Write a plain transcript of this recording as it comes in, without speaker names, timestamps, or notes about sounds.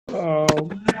Uh,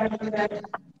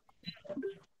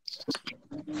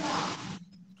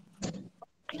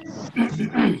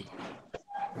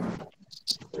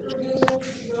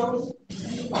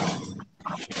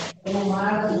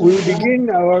 we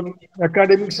begin our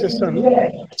academic session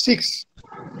 6.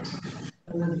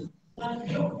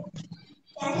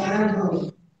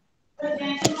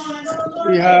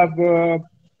 We have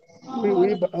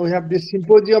we have this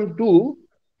symposium 2,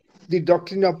 the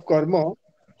doctrine of karma,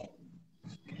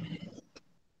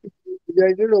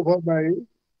 presided over by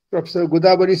Professor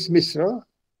Godavarish Mishra.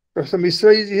 Professor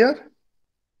Mishra is here.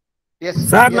 Yes,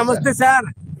 Sir, yes, namaste, sir.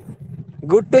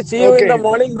 Good to see you in the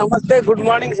morning. Namaste. Good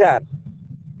morning, sir.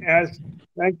 Yes,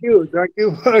 thank you. Thank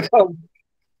you for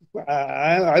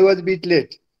I was a bit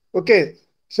late. Okay,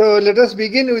 so let us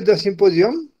begin with the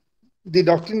symposium, the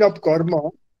doctrine of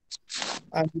karma,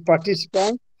 and the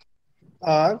participants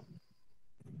are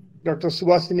Dr.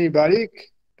 Subasini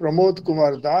Barik, Pramod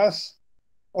Kumar Das,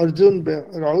 Arjun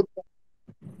Routa,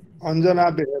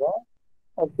 Anjana Behera,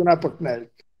 Archana Pattanaik.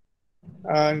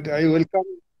 And I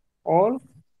welcome all.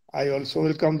 I also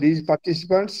welcome these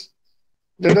participants.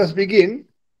 Let us begin.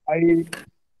 I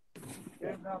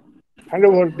hand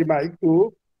over the mic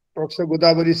to Professor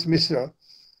Godavarish Mishra.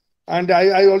 And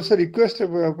I also request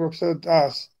Professor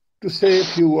Das to say a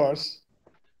few words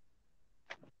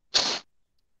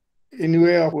in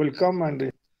way of welcome,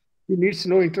 and he needs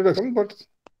no introduction, but...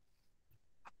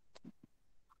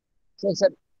 Sir.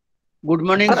 Good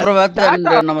morning, Prabhat, and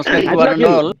namaskar to one and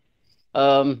all.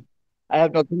 I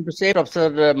have nothing to say.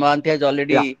 Professor Mahanti has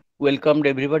already welcomed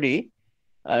everybody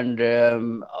and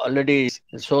already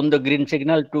shown the green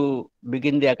signal to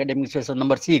begin the academic session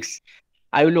number 6.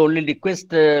 I will only request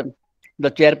the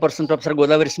chairperson, Professor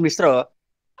Godavarish Mishra,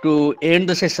 to end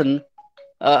the session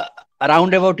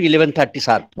around about 11:30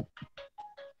 sharp.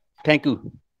 Thank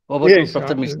you. Over to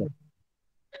Professor Mishra.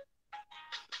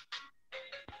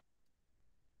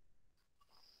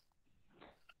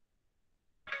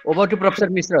 Over to Professor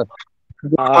Mishra.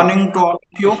 Good morning to all of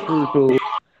you.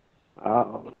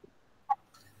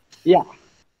 Yeah.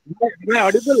 Am I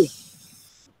audible?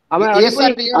 Am I audible? Yes,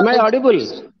 sir. Am I audible?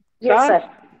 Yes, sir.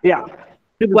 Yeah.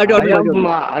 Quite I audible.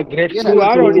 am grateful You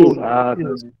are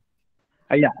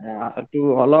to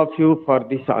all of you for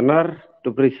this honor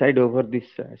to preside over this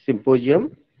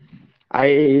symposium.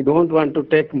 I don't want to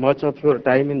take much of your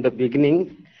time in the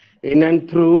beginning. In and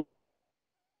through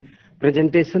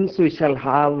presentations, we shall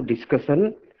have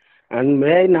discussion. And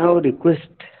may I now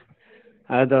request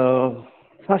the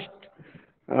first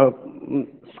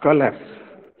scholar,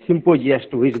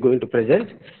 symposiast, who is going to present,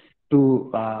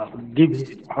 to give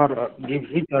his or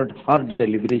her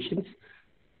deliberations.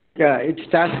 It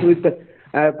starts with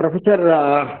Professor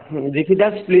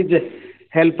Jikidas. Please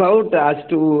help out as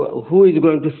to who is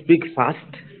going to speak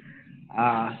first.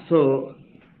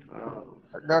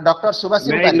 Dr.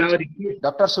 Subasini Barik.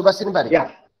 Dr. Subasini Barik.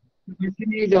 Yeah.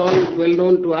 Subasini is all well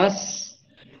known to us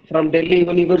from Delhi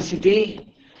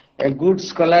University, a good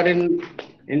scholar in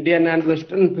Indian and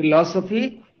Western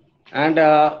philosophy, and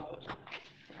I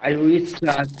wish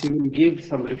she will give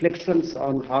some reflections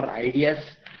on her ideas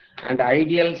and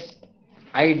ideal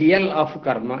of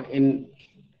karma in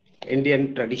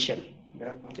Indian tradition.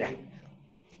 Yeah.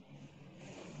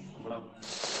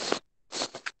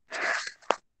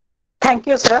 Thank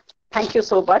you, sir. Thank you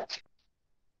so much.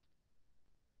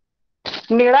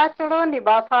 Nilachal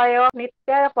निवासाय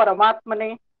नित्याय परमात्मने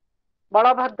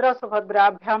Balabhadra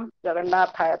सुभद्राभ्याम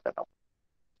जगन्नाथाय tanam.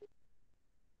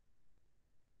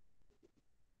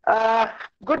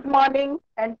 Good morning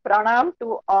and pranam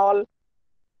to all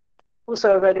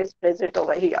whosoever is present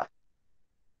over here.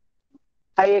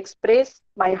 I express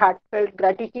my heartfelt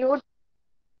gratitude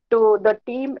to the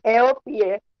team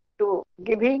AOPA to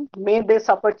giving me this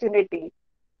opportunity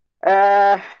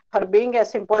for being a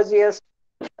symposiist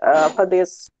for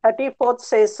this 34th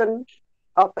session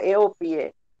of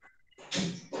AOPA.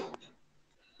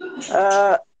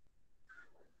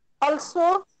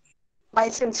 Also, my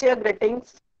sincere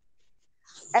greetings,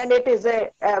 and it is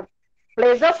a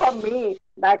pleasure for me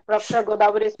that Professor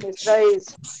Godavarish Mishra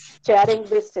is chairing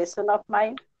this session of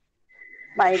mine.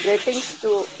 My greetings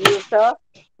to you, sir.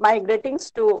 My greetings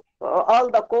to all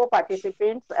the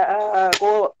co-participants,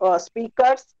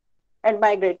 co-speakers, and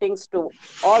my greetings to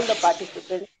all the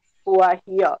participants who are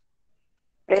here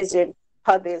present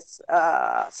for this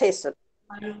session.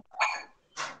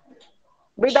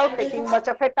 Without taking much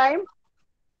of a time,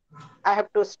 I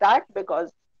have to start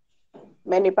because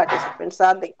many participants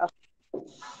are there.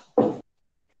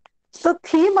 So,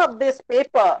 theme of this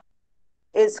paper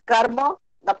is karma,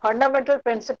 the fundamental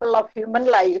principle of human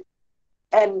life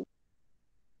and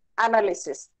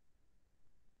analysis.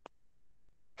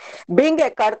 Being a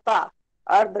karta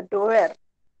or the doer,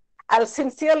 I'll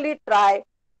sincerely try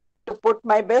to put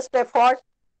my best effort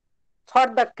for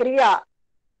the kriya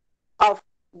of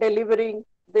delivering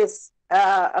this,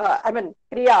 kriya,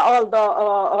 all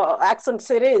the action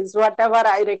series, whatever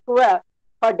I require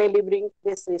for delivering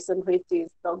this session, which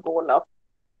is the goal of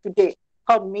today,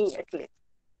 for me at least.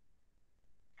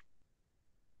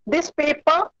 This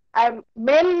paper, I'm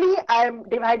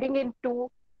dividing into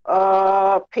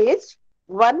phase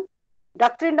one,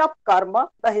 doctrine of karma,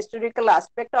 the historical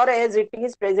aspect, or as it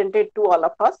is presented to all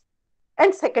of us.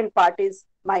 And second part is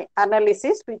my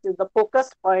analysis, which is the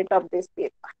focus point of this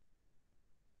paper.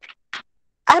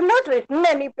 I have not written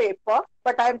any paper,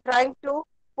 but I am trying to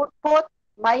put forth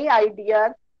my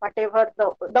ideas, whatever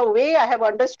the way I have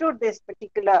understood this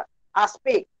particular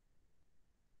aspect.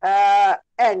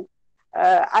 And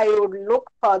I would look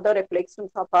for the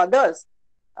reflections of others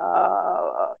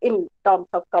in terms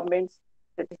of comments,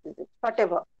 criticisms,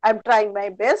 whatever. I'm trying my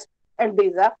best, and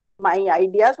these are my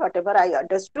ideas, whatever I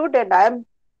understood, and I am,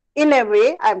 in a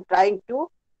way, I'm trying to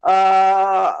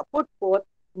put forth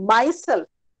myself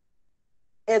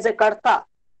as a karta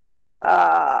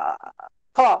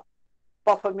for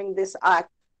performing this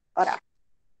act or act.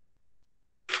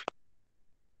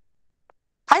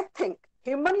 I think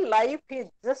human life is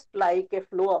just like a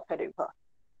flow of a river.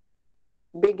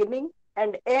 Beginning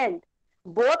and end,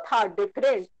 both are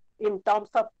different in terms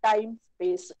of time,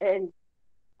 space, and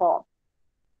form.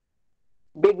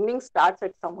 Beginning starts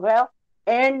at somewhere,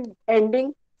 and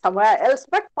ending somewhere else,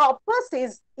 but purpose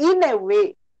is, in a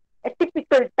way, a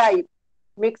typical type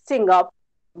mixing up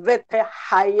with a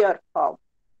higher form.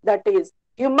 That is,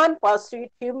 human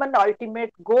pursuit, human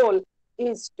ultimate goal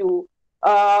is to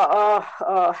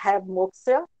have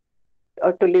moksha,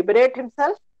 to liberate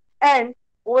himself, and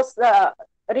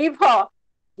river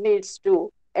needs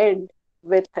to end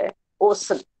with a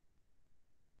ocean.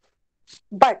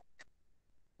 But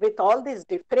with all these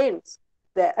difference,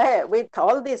 with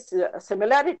all these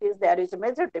similarities, there is a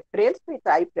major difference which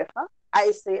I prefer.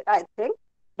 I think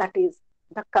that is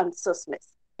the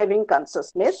consciousness. Having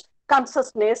consciousness.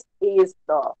 Consciousness is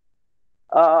the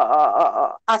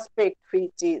aspect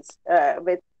which is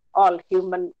with all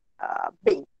human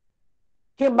beings.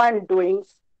 Human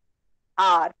doings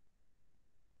are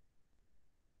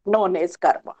known as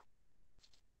karma.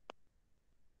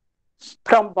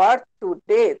 From birth to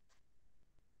death,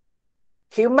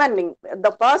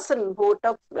 the person who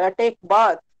take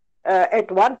birth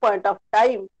at one point of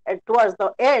time and towards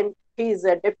the end, he is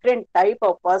a different type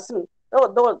of person.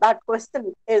 Though that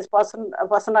question is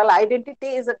personal identity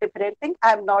is a different thing.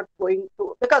 I'm not going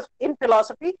to, because in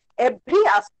philosophy, every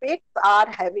aspect are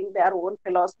having their own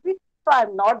philosophy. So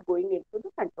I'm not going into the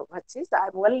controversies.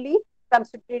 I'm only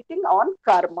concentrating on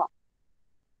karma.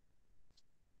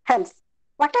 Hence,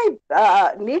 what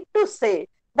I need to say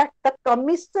that the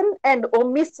commission and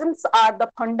omissions are the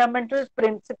fundamental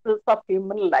principles of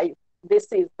human life.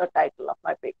 This is the title of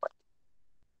my paper.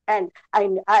 And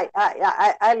I'll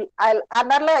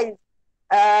analyze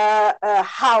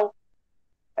how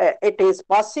it is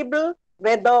possible,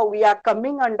 whether we are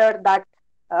coming under that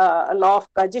law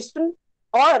of causation,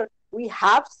 or we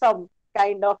have some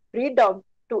kind of freedom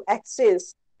to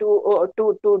access to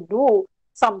do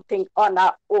something on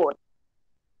our own.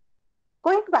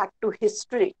 Going back to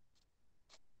history,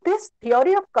 this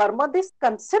theory of karma, this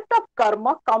concept of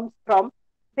karma comes from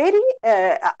very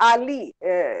early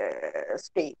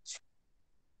stage.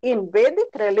 In Vedic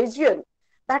religion,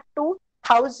 that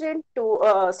 2000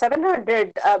 to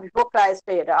 700 before Christ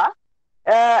era,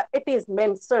 it is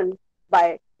mentioned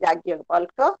by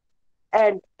Yajnavalkya,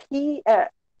 and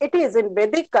it is in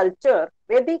Vedic culture.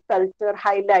 Vedic culture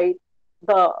highlights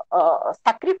the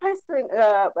sacrificing,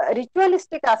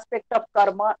 ritualistic aspect of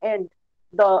karma and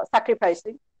the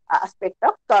sacrificing aspect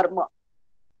of karma.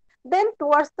 Then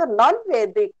towards the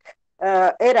non-Vedic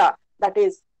era, that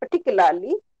is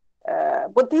particularly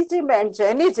Buddhism and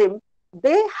Jainism,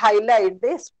 they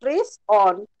stress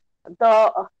on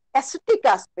the ascetic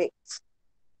aspects,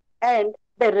 and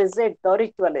they reject the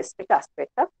ritualistic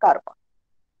aspect of karma.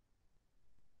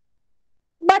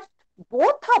 But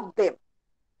both of them,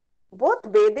 both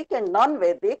Vedic and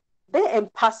non-Vedic, they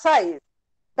emphasize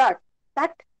that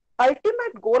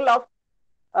ultimate goal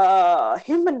of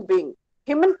human being,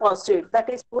 human pursuit, that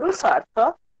is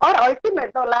Purusartha, or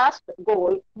ultimate, the last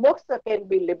goal, moksha, can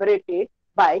be liberated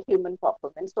by human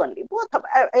performance only. Both of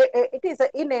it is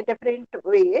in a different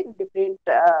way, in different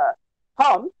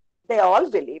form. They all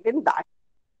believe in that.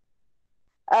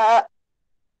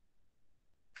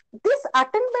 This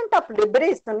attainment of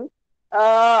liberation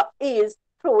is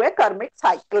through a karmic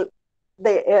cycle.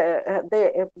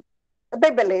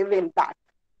 they believe in that.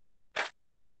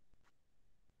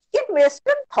 In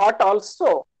Western thought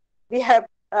also, we have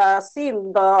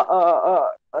seen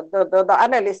the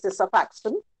analysis of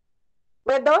action,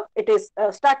 whether it is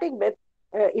starting with,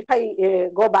 if I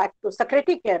go back to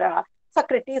Socratic era,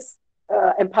 Socrates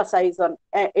emphasized on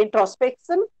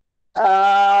introspection,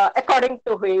 according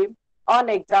to him,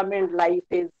 unexamined life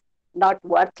is not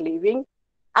worth living.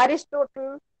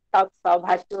 Aristotle talks of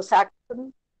virtuous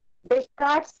action.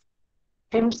 Descartes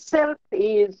himself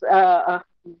is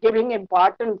giving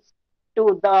importance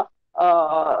to the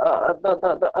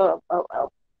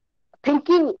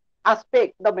thinking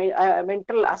aspect, the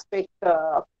mental aspect,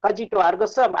 cogito ergo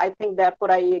sum, I think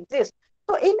therefore I exist.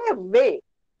 So in a way,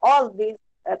 all these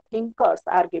thinkers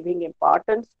are giving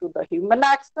importance to the human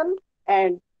action,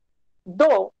 and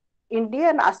though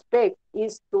Indian aspect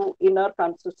is to inner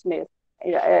consciousness,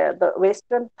 the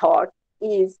Western thought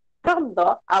is from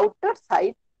the outer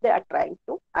side, they are trying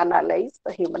to analyze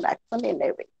the human action in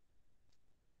a way.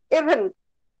 Even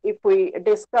if we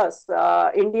discuss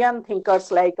Indian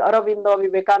thinkers like Aurobindo,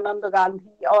 Vivekananda,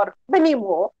 Gandhi, or many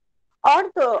more,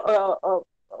 or the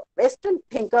Western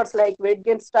thinkers like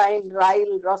Wittgenstein,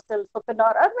 Ryle, Russell,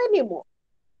 Schopenhauer, or many more,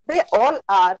 they all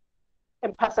are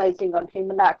emphasizing on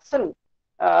human action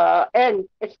and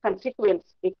its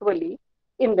consequence equally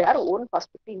in their own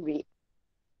perspective way.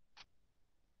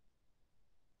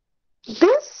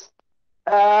 This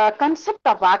concept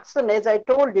of action, as I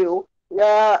told you,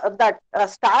 that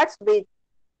starts with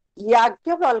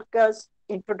Yajnavalkya's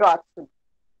introduction.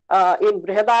 In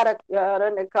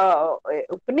Brihadaranyaka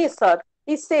Upanishad,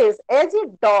 he says, as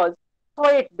it does, so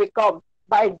it becomes.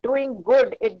 By doing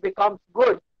good, it becomes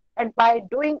good. And by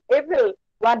doing evil,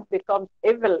 one becomes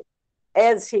evil.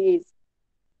 As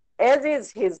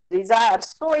is his desire,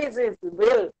 so is his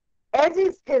will. As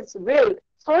is his will,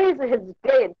 so is his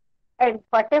deed. And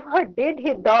whatever deed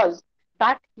he does,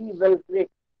 that he will reap.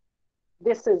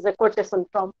 This is a quotation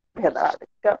from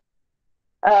Brihadaranyaka.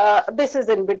 This is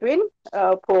in between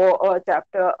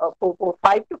chapter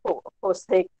 4.5 to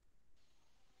 4.6.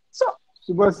 So,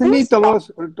 Subasini, tamo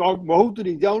talk बहुत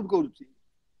resound करूची.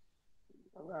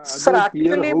 Sir,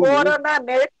 actually मोर ना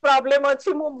net problem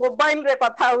अछि, मु mobile रे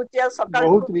कथा होची सकाळ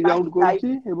बहुत resound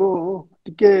करूची एबो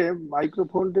टिके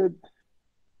माइक्रोफोन रे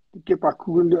टिके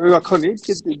पाखु रखनी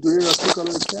के दूरे रखी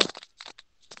करो अच्छा.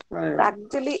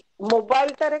 Actually मोबाइल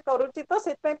टारे करूची तो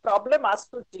सेत प्रॉब्लम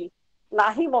आसुची.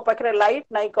 नाही मो पाखरे लाइट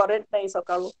नाही, करेंट नाही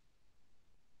सकाळू.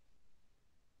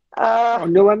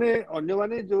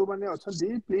 अन्यमाने जो माने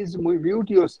अछंती, प्लीज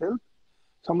म्यूट योरसेल्फ.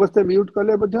 समस्त म्यूट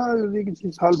कले बधा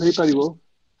किछि सॉल्व हे परिबो.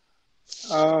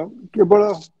 केवल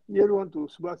ये रुहंतु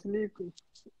सुभासिनी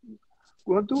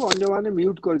कहंतु, अन्यमाने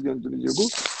म्यूट कर दियंतु निजको.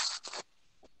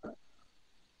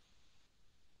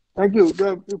 Thank you.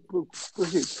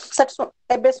 प्रोसीड. सर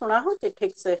एबे सुना हो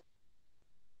ठीक से?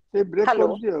 से ब्रेक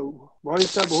करछि आ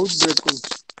वॉइस ता बहुत ब्रेक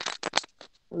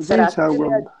करछि. सर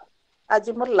एक्चुअली आज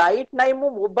मोर लाइट नाही, मु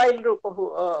मोबाइल रो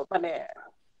माने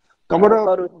तमरो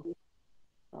करूछि.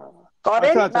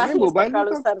 करेंट नाही मोबाइल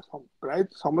सकाळू सर. प्राय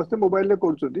समस्त मोबाइल ले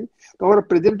करछथि. तमरो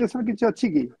प्रेजेंटेशन किछ अछि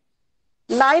की?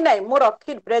 नाही नाही मोर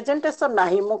अखिर प्रेजेंटेशन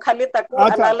नाही, मु खाली ताको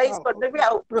एनालाइज कर देबी. आ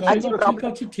आज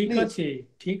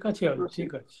ठीक अछि.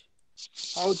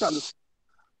 आओ चालू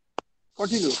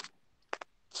continue.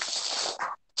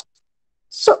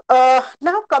 So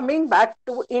now coming back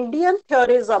to Indian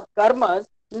theories of karmas,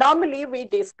 normally we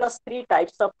discuss three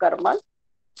types of karmas,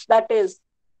 that is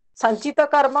Sanchita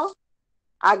karma,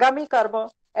 Agami karma,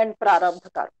 and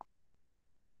Prarabdha karma.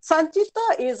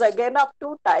 Sanchita is again of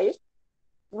two types.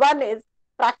 One is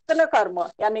Praktana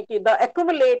karma, yani ki the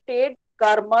accumulated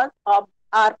karmas of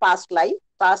our past life,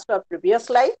 past or previous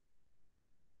life.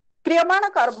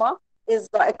 Kriyamana karma is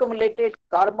the accumulated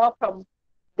karma from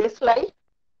this life.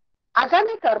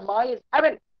 Agami karma is,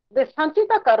 the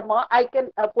Sanchita karma, I can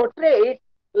portray it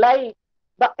like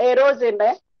the arrows in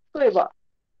a quiver.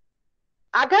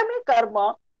 Agami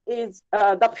karma is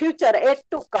the future yet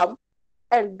to come,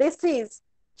 and this is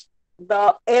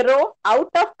the arrow out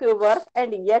of quiver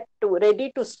and yet to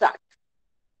ready to start.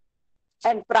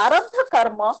 And Prarabdha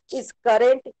karma is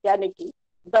current, yani ki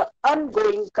the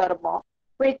ongoing karma,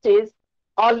 which is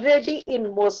already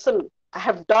in motion. I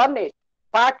have done it.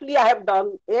 Partly I have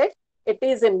done it. It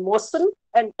is in motion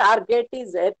and target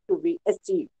is yet to be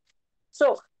achieved.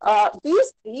 So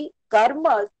these three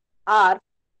karmas are,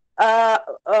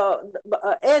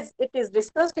 as it is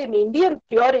discussed in Indian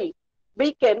theory,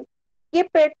 we can keep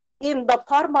it in the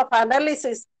form of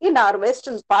analysis in our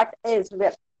Western part as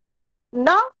well.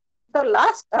 Now, the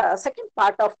last second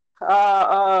part of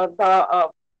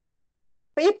the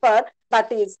paper,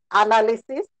 that is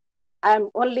analysis. I'm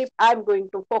going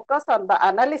to focus on the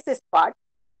analysis part.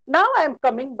 Now I'm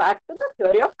coming back to the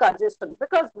theory of congestion,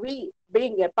 because we,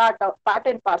 being a part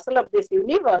and parcel of this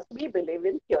universe, we believe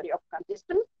in theory of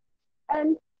congestion.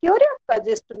 And theory of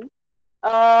congestion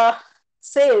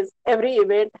says every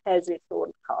event has its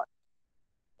own cause.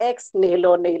 Ex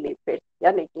nihilo nihil effect.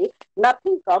 Yani ki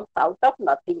nothing comes out of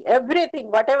nothing.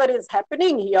 Everything, whatever is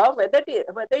happening here, whether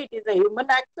it is a human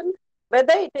action,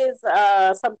 whether it is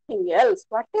something else,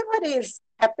 whatever is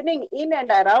happening in and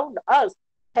around us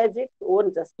has its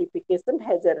own justification,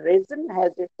 has a reason,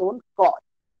 has its own cause.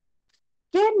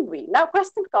 Now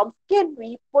question comes, can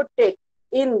we put it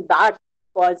in that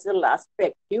causal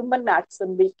aspect, human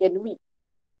action, can we?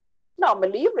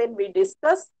 Normally, when we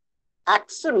discuss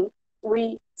action,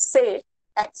 we say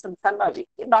actions are not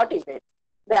events.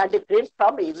 They are different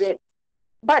from events.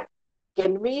 But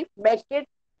can we make it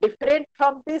different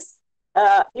from this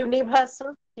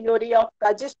universal theory of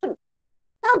congestion?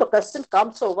 Now the question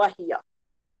comes over here.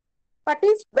 But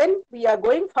is when we are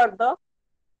going for the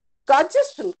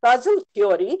congestion causal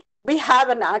theory, we have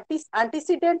an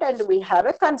antecedent and we have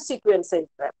a consequence as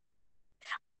well.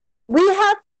 We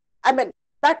have,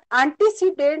 that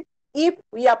antecedent, if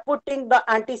we are putting the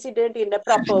antecedent in a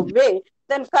proper way,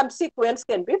 then consequence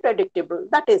can be predictable.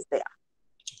 That is there.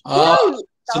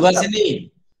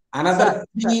 Subasini, another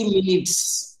 3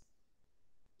 minutes.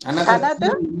 Another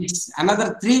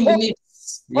 3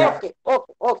 minutes. Yeah.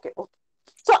 Okay.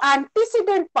 So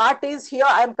antecedent part is here.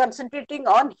 I am concentrating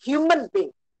on human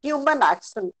being, human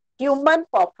action, human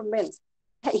performance.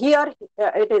 Here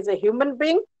it is a human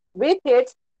being with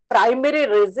its primary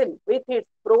reason, with its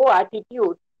pro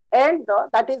attitude, and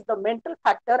that is the mental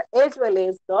factor as well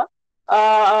as the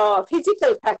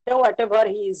physical factor, whatever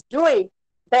he is doing,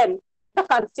 then the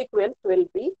consequence will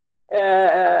be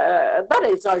the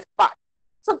result part.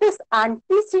 So this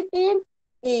antecedent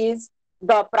is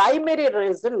the primary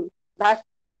reason that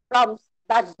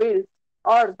builds,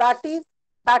 or that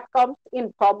comes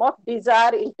in form of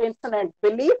desire, intention, and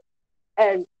belief,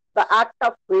 and the act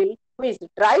of will, which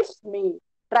drives the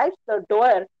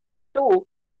doer to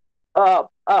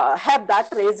have that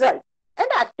result. And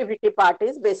activity part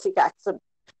is basic action.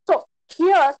 So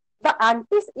here,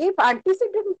 if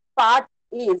antecedent part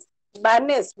is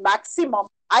managed maximum,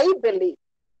 I believe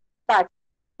that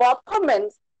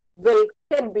performance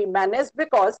can be managed,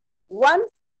 because once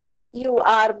you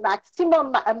are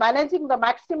managing the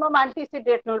maximum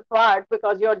antecedental part,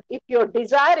 because if your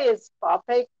desire is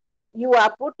perfect, you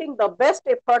are putting the best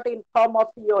effort in form of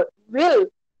your will,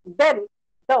 then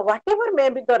whatever may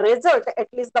be the result, at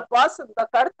least the person, the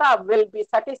karta, will be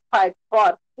satisfied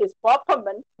for his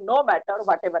performance, no matter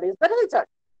whatever is the result.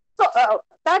 So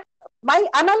that my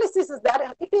analysis is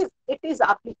that it is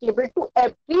applicable to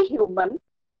every human,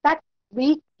 that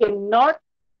we cannot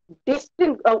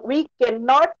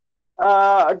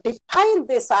define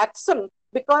this action,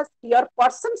 because here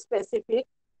person specific,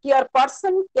 here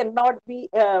person cannot be,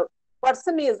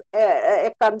 person is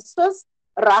a conscious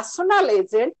rational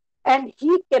agent, and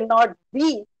he cannot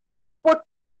be put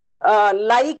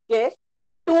like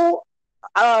two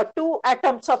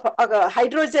atoms of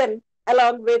hydrogen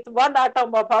along with one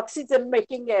atom of oxygen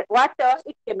making a water.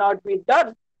 It cannot be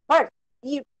done. But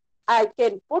if I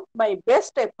can put my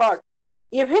best effort,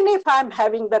 even if I'm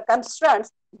having the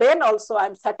constraints, then also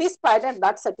I'm satisfied, and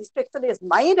that satisfaction is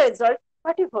my result,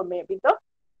 whatever may be the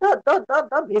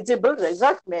visible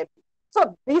result may be.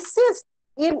 So this is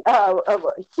in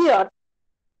here.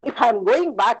 If I'm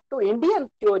going back to Indian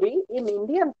theory, in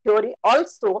Indian theory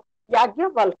also,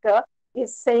 Yajnavalkya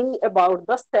is saying about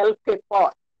the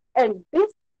self-effort. And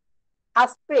this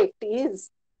aspect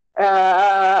is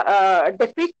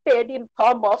depicted in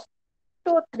form of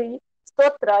 2-3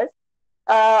 stotras,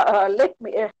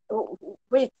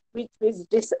 which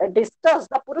discuss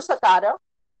the Purusakara.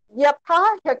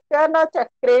 Yatha Hyakana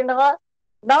Chakrena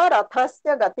na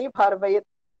Rathasya Gati Bharvayit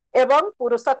Evam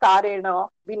Purusakarena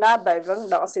Vina Daivang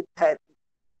na Siddhayati.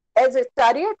 As a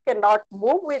chariot cannot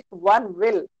move with one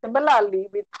will, similarly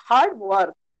with hard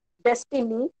work,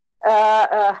 destiny,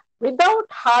 without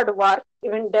hard work,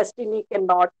 even destiny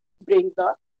cannot bring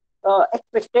the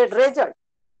expected result.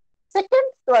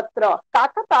 Second statra,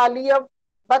 Kakataliya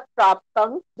vat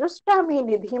praptam drushtami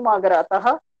nidhim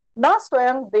agratah na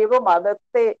swayam devo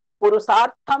madatte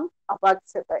purusartham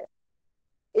apaksyate.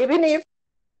 Even if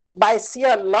by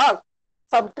sheer luck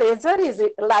some treasure is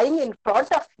lying in front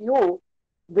of you,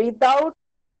 without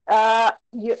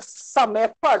some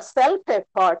effort,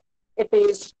 self-effort, it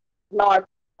is not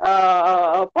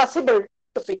possible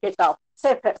to pick it up.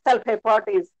 Self-effort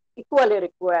is equally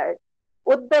required.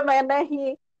 Uddamena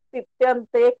hi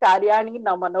tityante karyani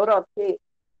na manorathe.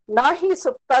 nahi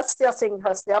suptasya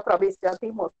singhasya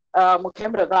pravisyati mukhe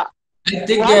mriga. I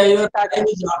think your time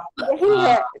is up. यही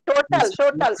है total. So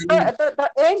at the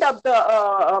end of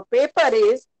the paper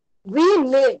is we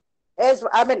need, as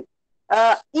I mean,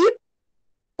 if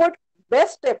put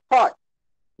best effort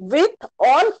with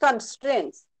all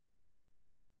constraints.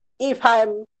 If I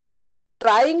am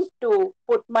trying to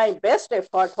put my best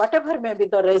effort, whatever may be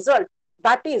the result,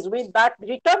 that is with that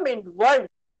determined word,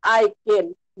 I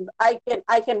can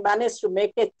manage to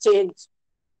make a change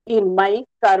in my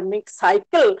karmic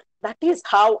cycle. That is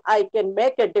how I can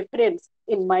make a difference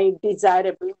in my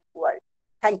desirable world.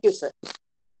 Thank you, sir.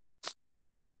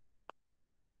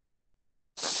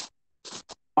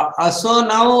 So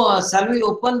now, shall we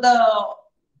open the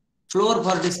floor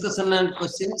for discussion and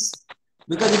questions?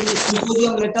 Because it is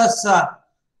symposium, let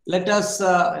us,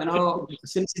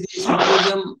 since it is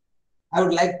symposium, I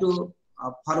would like to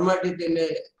format it in a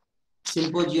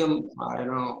symposium,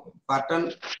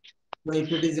 pattern. So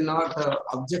if it is not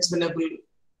objectionable,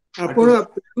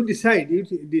 you decide.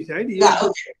 Yeah.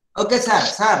 Okay,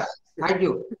 sir. Thank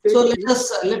you. So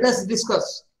let us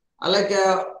discuss. I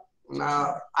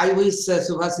wish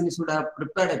Subasini should have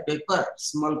prepared a paper,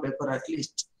 small paper at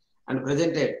least, and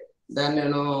presented. Then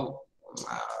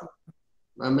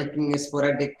making a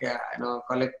sporadic,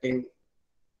 collecting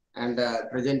and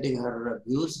presenting her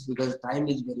views, because time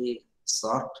is very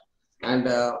short, and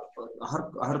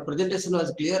her presentation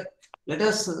was clear. Let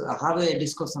us have a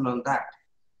discussion on that.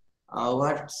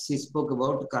 What she spoke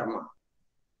about karma.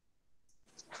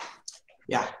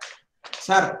 Yeah,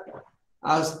 sir.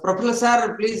 Professor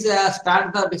sir, please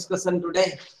start the discussion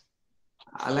today.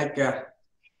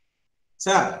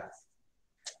 Sir.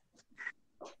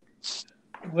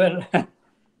 Well,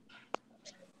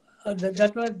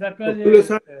 that was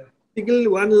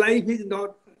one life is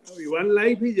not, one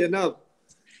life is enough.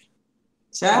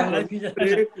 Sir? One life is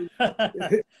enough.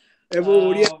 She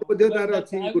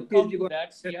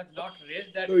has not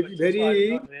raised that. So it is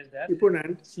very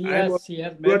important. She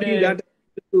has made a that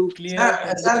clear.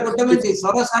 Sir, good minute.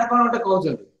 Soro sir kon ote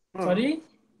कहउछन. Sorry?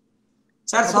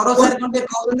 Sir, Soro sir kon ote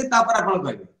कहउछन तापर आपण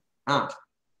कहबे. हां.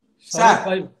 Sir,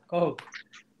 कहो.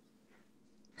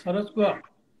 सरोज को.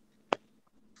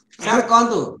 Sir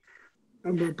कहंतु.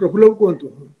 Praful कहंतु.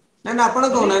 ना आपण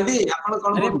कहउनांदी. आपण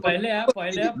कोन पहले आप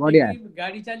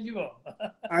गाड़ी चल जीवो.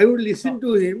 I would listen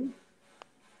to him.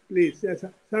 Please, yes,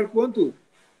 sir. Sir, कहंतु.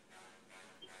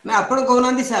 ना आपण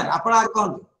कहउनांदी sir. आपण आ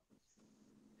कहंतु.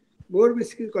 मोर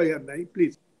बिस्किट कहया नाही,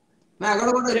 प्लीज. ना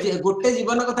गोटे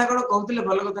जीवन कथा कोन कहउतले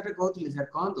भल कथा कहउतले sir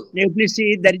कहंतु. Please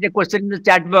see, there is a question in the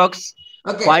chat box.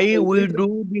 Okay. Why we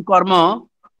do the karma?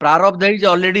 Prarabdha is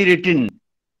already written.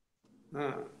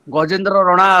 Gajendra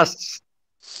Rana asks.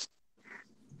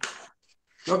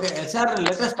 Okay, sir,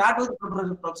 let us start with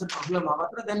Professor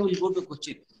Mahapatra, then we will go to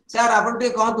question. Sir, apan te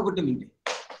kahantu gote minute.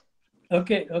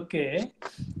 Okay.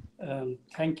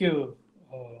 Thank you,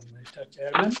 Mr.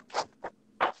 Chairman.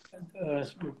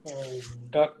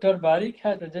 Dr. Barik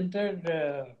has presented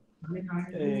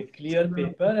a clear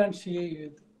paper, and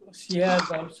she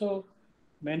has also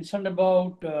mentioned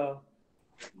about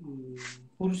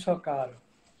Purushakar,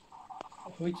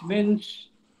 which means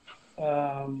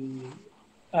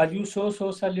as you sow,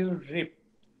 so shall you reap.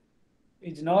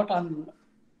 It's not an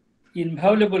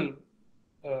inviolable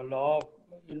law.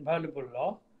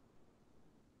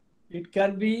 It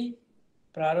can be,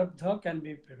 prarabdha can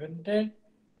be prevented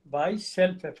by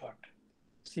self-effort.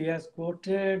 She has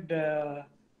quoted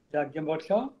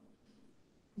Yajnavalkya.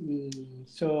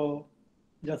 So,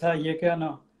 Jatha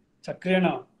yekena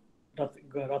chakrena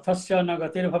rathasya na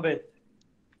gatir bhavet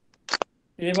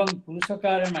evam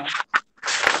purushakarena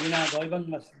vina daivam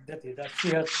siddhati. That she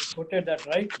has quoted that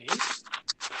rightly.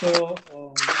 So,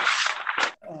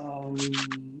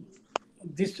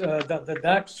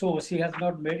 so she has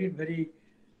not made it very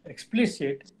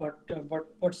explicit, but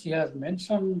what she has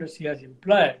mentioned, she has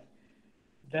implied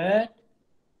that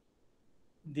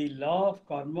the law of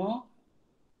karma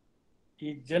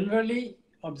is generally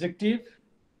objective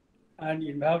and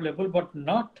inviolable, but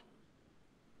not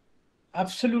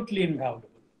absolutely inviolable,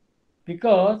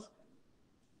 because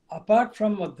apart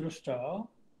from adrushta,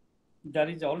 there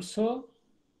is also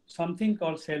something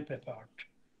called self-effort,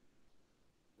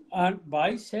 and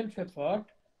by self-effort,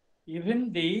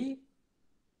 even the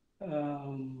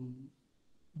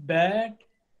bad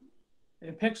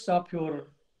effects of your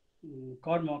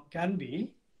karma can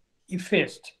be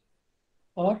effaced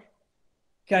or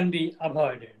can be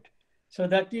avoided. So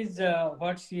that is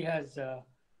what she has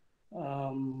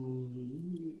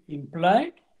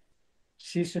implied.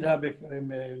 She should have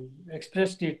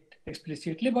expressed it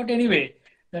explicitly, but anyway,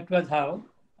 that was how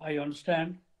I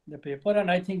understand the paper, and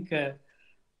I think that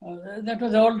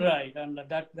was all right, and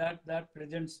that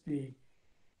presents the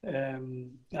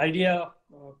idea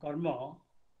of karma.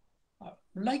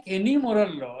 Like any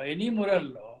moral law,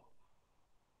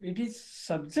 it is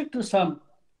subject to some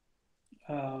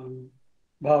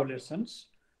violations.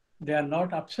 They are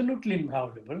not absolutely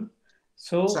inviolable.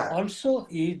 So also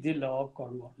is the law of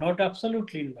karma, not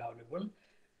absolutely inviolable.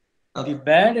 The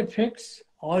bad effects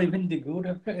or even the good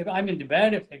effects, the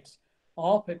bad effects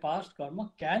of a past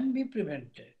karma can be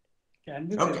prevented.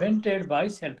 Prevented by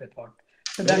self-effort.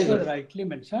 So that was rightly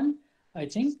mentioned. I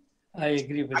think I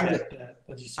agree with that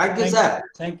position. Thank you, sir.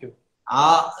 Thank you.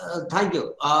 Thank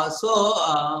you.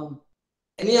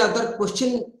 Any other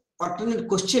question, pertinent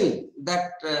question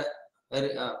that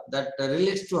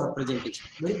relates to her presentation?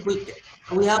 Very quick.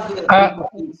 We have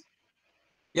questions.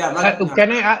 Yeah,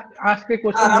 can I ask a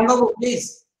question? Rambabu,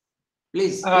 please.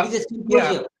 Please. It is a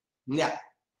symposium.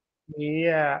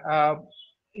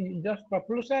 Just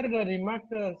Prafullo sir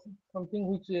remarked something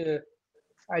which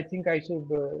I think I should,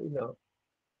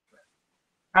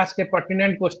 ask a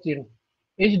pertinent question.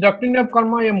 Is doctrine of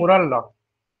karma a moral law?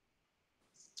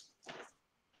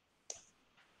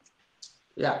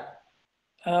 Yeah.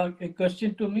 A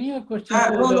question to me or question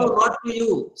to no, not to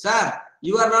you. Sir,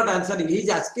 you are not answering. He is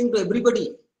asking to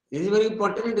everybody. This is very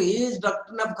important. Is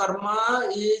doctrine of karma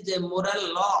is a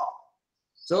moral law?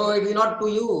 So it is not to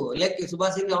you. Like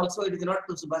Subasini also, it is not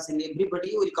to Subasini.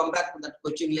 Everybody will come back to that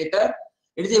question later.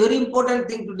 It is a very important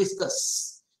thing to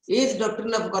discuss. Is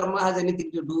doctrine of karma has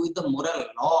anything to do with the moral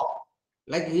law?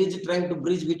 Like he is trying to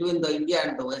bridge between the India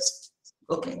and the West.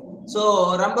 Okay.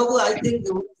 So Rambabu, I think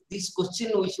this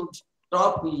question we should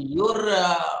stop your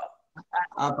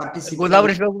participation.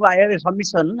 Godavarish Babu, I have a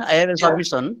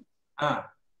submission.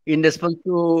 In response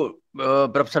to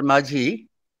Professor Majhi.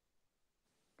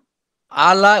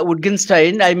 A la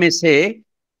Wittgenstein, I may say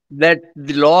that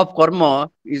the law of karma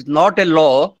is not a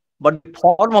law, but the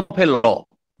form of a law.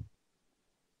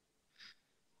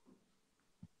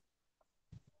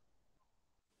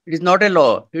 It is not a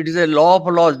law. It is a law of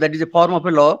laws. That is a form of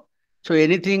a law. So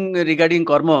anything regarding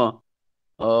karma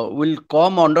will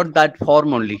come under that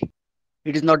form only.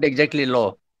 It is not exactly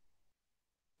law.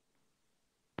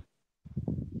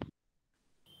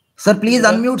 Sir, please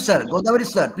unmute, sir.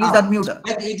 Godavarish, sir, please unmute, sir.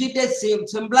 Like, is it a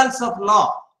semblance of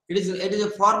law? It is a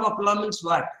form of law means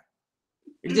what?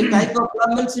 It is a type of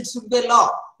law means it should be a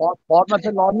law. Form of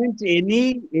a law means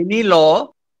any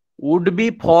law would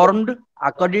be formed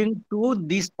according to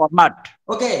this format.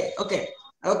 Okay,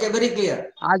 very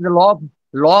clear. As the law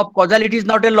of causality is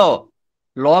not a law.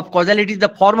 Law of causality is the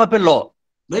form of a law.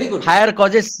 Very good. Higher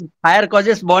causes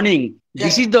burning.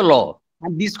 Yes. This is the law,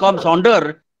 and this comes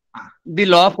under the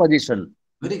law of causation.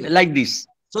 Very good. Like this.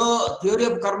 So theory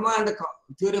of karma and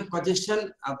theory of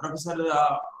causation, Professor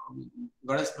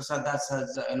Ganesh Prasad Das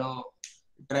has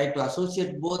tried to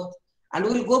associate both. And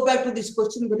we will go back to this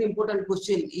question, very important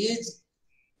question. Is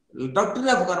doctrine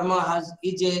of karma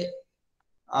is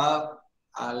a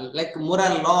like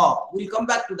moral law? We'll come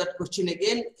back to that question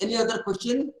again. Any other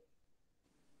question?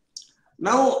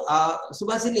 Now,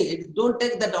 Subasini, don't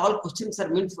take that all questions are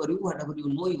meant for you. Whatever you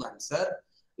know, you answer.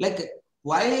 Like,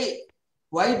 why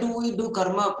do we do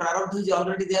karma? Prarabdha is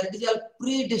already there. It is all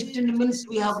predestined, means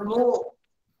we have no,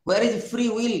 where is free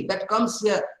will that comes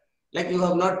here? Like you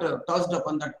have not touched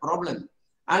upon that problem.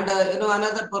 And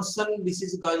another person, this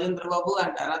is Gajendra Babu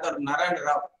and another Narayan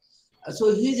Rao.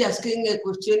 So he is asking a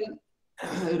question,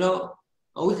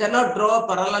 we cannot draw a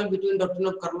parallel between doctrine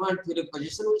of karma and theory of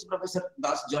causation, which Professor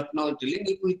Das just now is telling.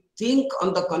 If we think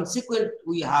on the consequent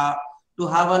we have to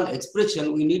have an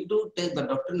expression, we need to take the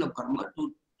doctrine of karma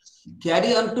to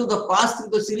carry on to the past through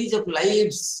the series of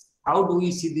lives. How do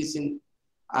we see this in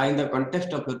the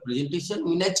context of your presentation?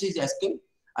 Meenakshi is asking,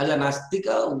 as an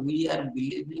Astika, we are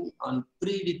believing on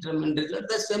predetermined result.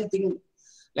 The same thing,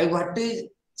 like what is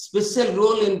special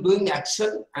role in doing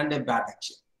action and a bad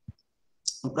action?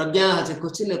 Pragya has a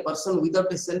question, a person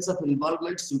without a sense of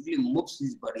involvement simply moves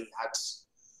his body, acts.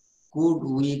 Could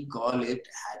we call it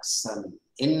action?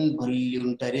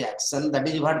 Involuntary action. That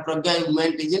is what Pragya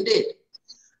meant, isn't it?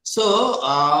 So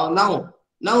now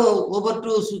over to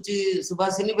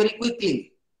Subasini very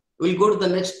quickly. We'll go to the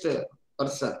next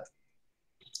person.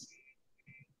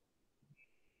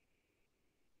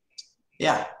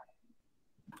 Yeah.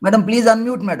 Madam, please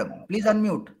unmute, madam. Please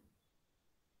unmute.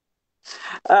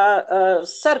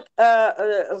 Sir,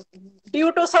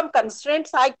 due to some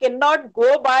constraints, I cannot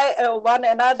go by one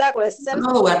another question.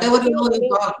 No, whatever you know, you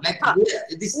talk. Like,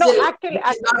 this is not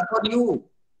for you.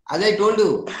 As I told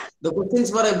you, the questions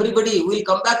for everybody. We'll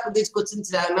come back to these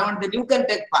questions now and then you can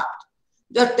take part.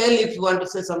 Just tell if you want to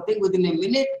say something within a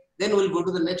minute, then we'll go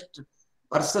to the next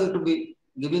person to be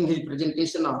giving his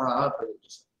presentation or her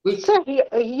presentation. So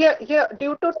here,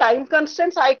 due to time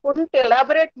constraints, I couldn't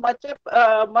elaborate much as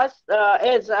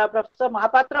Professor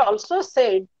Mahapatra also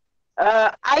said.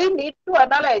 I need to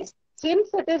analyze,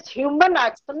 since it is human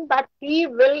action, that free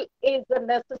will is a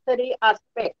necessary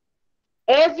aspect.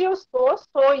 As you sow,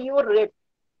 so you reap.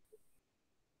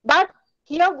 But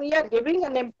here we are giving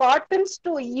an importance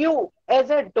to you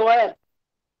as a doer.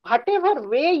 Whatever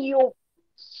way you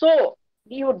sow,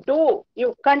 you do,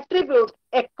 you contribute,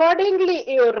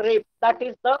 accordingly you reap. That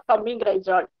is the coming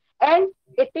result. And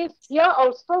it is here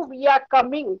also we are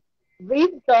coming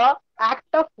with the act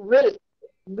of will.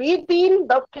 Within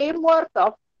the framework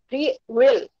of free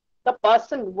will, the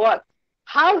person works.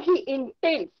 How he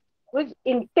intends, with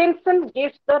intention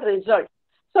gives the result.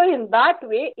 So in that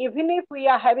way, even if we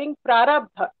are having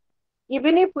prarabdha,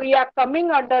 even if we are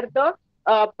coming under the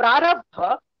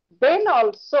prarabdha, then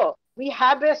also we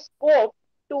have a scope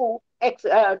to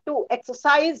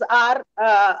exercise our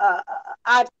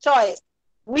choice,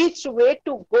 which way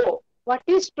to go, what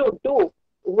is to do,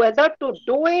 whether to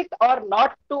do it or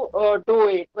not to do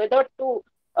it, whether to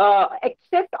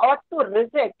accept or to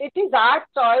reject. It is our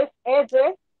choice as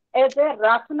a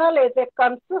rational, as a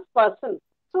conscious person.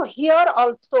 So here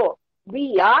also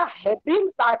we are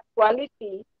having that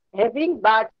quality, having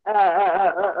that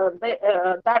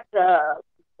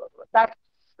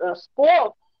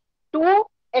scope to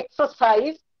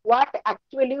exercise what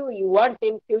actually we want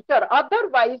in future.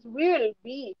 Otherwise, we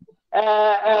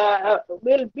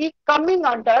will be coming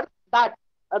under that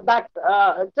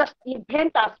just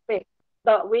event aspect,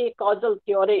 the way causal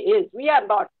theory is. We are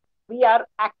not. We are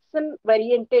action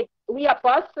oriented. We are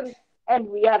persons and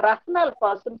we are rational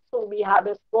persons. So we have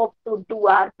a scope to do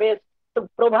our best, to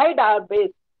provide our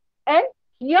best. And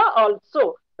here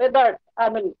also, whether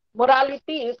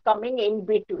morality is coming in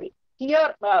between.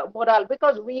 Here, moral,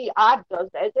 because we are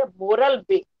just as a moral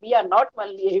being. We are not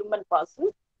only a human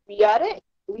person.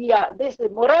 This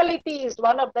morality is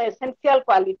one of the essential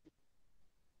qualities.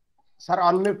 Sir,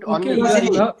 unmute. Okay, you have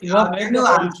made the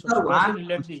point, answer one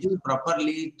question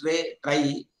properly.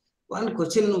 Try one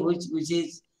question which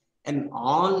is an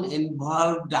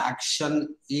uninvolved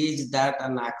action. Is that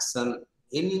an action?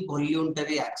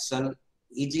 Involuntary action,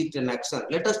 is it an action?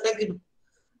 Let us take it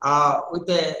with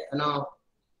the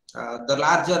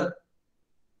larger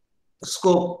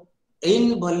scope.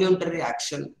 Involuntary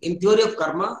action in theory of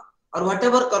karma or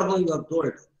whatever karma you are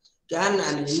told, can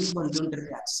an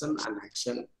involuntary action an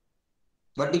action?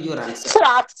 What is your answer? Sir,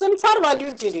 actions are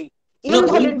voluntary.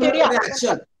 Involuntary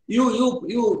action. You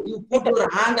put your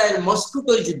hand and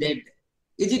mosquito is dead.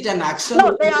 Is it an action?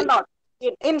 No, they are not.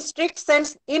 In strict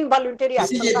sense, involuntary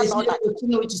actions are not. This is a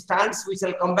question which stands. We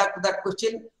shall come back to that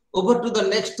question. Over to the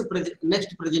next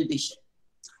presentation.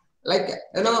 Like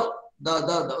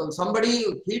somebody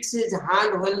hits his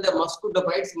hand when the mosquito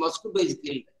bites, mosquito is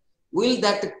killed. Will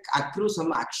that accrue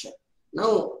some action?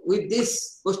 Now, with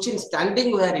this question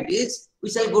standing where it is, we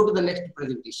shall go to the next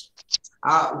presentation.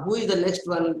 Who is the next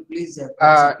one, please?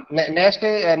 Next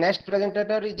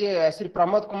presenter is Sri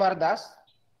Pramod Kumar Das.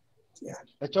 Yeah.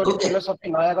 HOD Philosophy,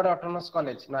 Noyagoda Autonomous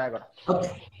College, Noyagoda.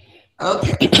 Okay.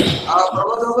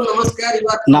 Pramod, namaskar. You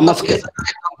are namaskar.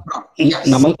 Yes.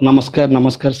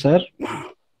 Namaskar, sir.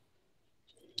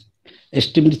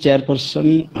 Esteemed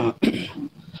chairperson,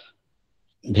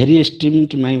 very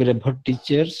esteemed my revered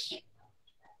teachers,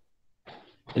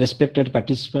 respected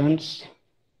participants,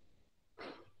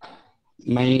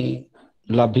 my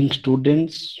loving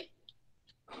students,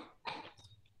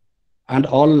 and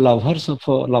all lovers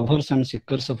and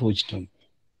seekers of wisdom.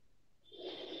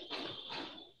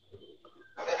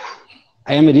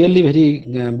 I am really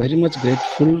very much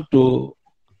grateful to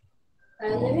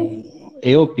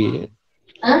AOPA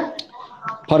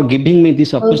for giving me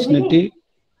this opportunity.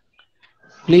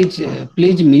 Please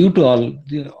mute all.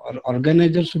 The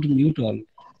organizers should mute all.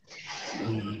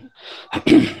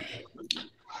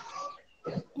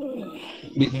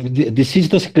 This is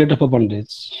the secret of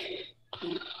abundance.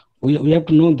 We have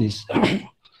to know this.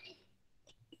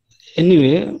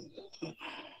 Anyway,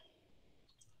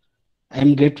 I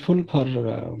am grateful for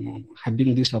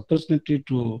having this opportunity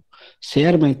to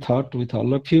share my thought with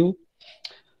all of you.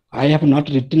 I have not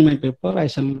written my paper. I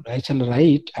shall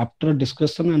write after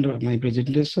discussion and my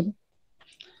presentation.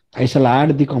 I shall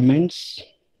add the comments,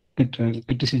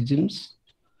 criticisms.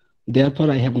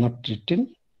 Therefore, I have not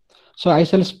written. So I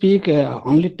shall speak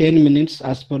only 10 minutes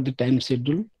as per the time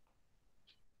schedule.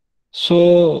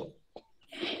 So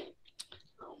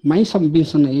my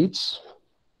submission is,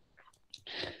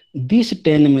 these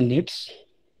 10 minutes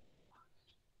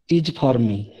is for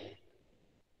me.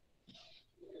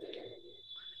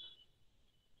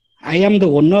 I am the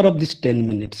owner of these 10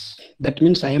 minutes. That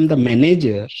means I am the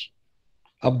manager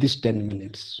of these 10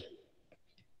 minutes.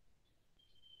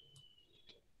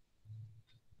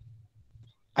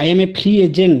 I am a free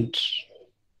agent.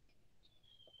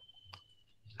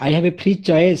 I have a free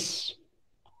choice.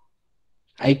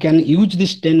 I can use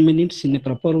these 10 minutes in a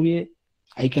proper way.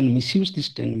 I can misuse these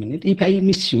 10 minutes. If I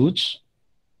misuse,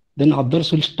 then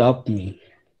others will stop me.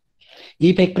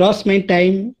 If I cross my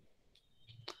time,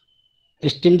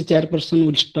 esteemed chairperson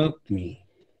will stop me.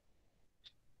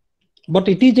 But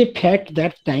it is a fact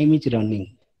that time is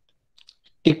running.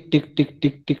 Tick, tick, tick,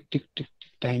 tick, tick, tick, tick.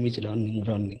 Time is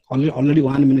running. Already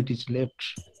 1 minute is left.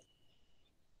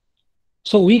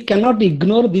 So we cannot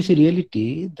ignore this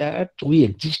reality that we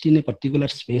exist in a particular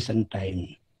space and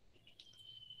time.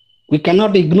 We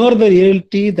cannot ignore the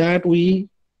reality that we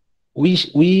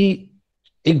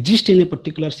exist in a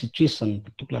particular situation,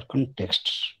 particular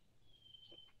context.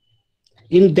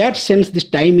 In that sense, this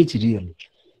time is real.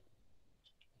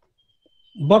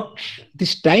 But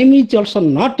this time is also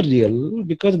not real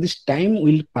because this time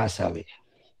will pass away.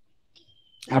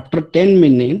 After 10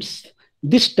 minutes,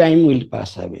 this time will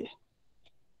pass away.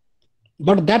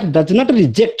 But that does not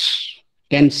reject,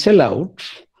 cancel out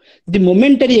the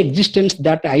momentary existence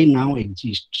that I now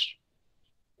exist.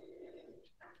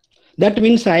 That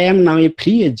means I am now a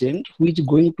free agent who is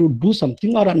going to do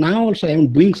something, or now also I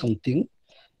am doing something,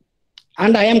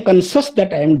 and I am conscious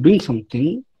that I am doing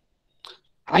something.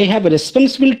 I have a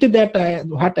responsibility that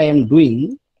what I am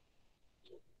doing.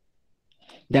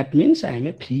 That means I am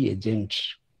a free agent.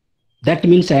 That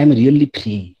means I am really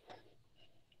free.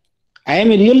 I am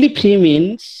really free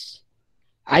means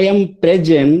I am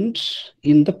present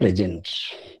in the present.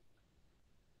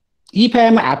 If I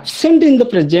am absent in the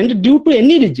present due to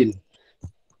any reason,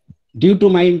 due to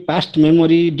my past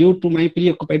memory, due to my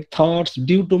preoccupied thoughts,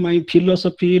 due to my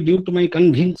philosophy, due to my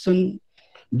conviction,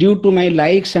 due to my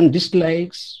likes and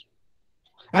dislikes,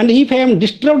 and if I am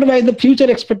disturbed by the future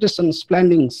expectations,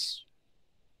 plannings,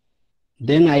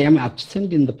 then I am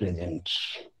absent in the present.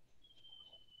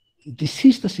 This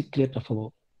is the secret of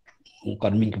our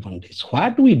karmic bondage.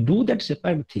 What we do, that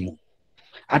separate thing.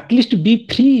 At least be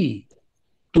free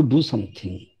to do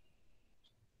something.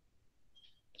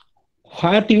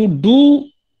 What you do,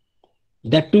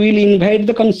 that will invite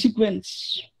the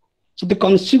consequence. So the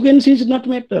consequence is not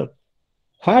matter.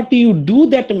 What you do,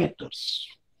 that matters.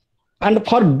 And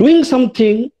for doing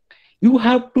something, you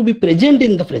have to be present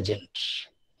in the present.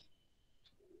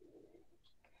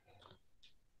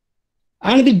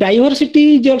 And the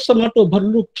diversity is also not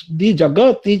overlooked. The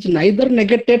Jagat is neither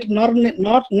negated nor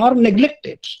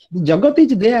neglected. The Jagat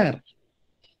is there.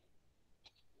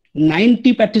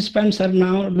 90 participants are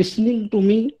now listening to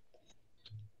me,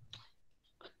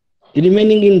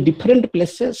 remaining in different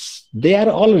places. They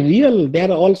are all real. They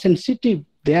are all sensitive.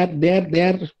 They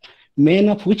are men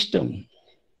of wisdom.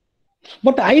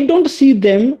 But I don't see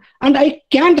them, and I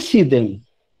can't see them.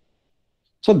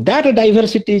 So that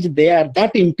diversity is there,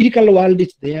 that empirical world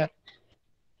is there.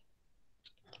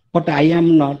 But I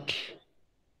am not.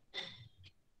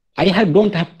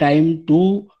 Don't have time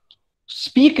to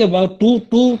speak about,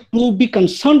 to be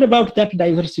concerned about that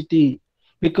diversity,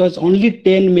 because only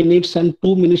 10 minutes and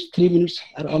 2 minutes, 3 minutes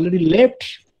are already left.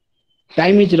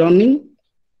 Time is running,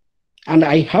 and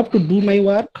I have to do my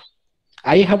work.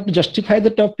 I have to justify the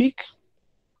topic.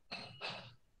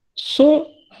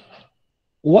 So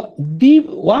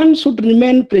one should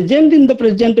remain present in the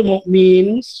present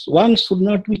means one should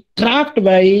not be trapped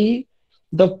by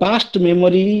the past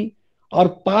memory or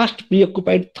past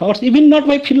preoccupied thoughts, even not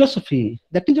by philosophy.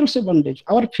 That is also bondage.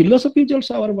 Our philosophy is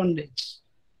also our bondage.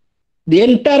 The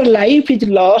entire life is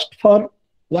lost for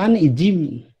one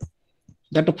ism,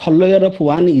 that follower of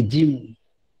one ism.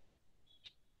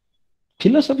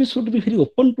 Philosophy should be very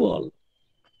open to all.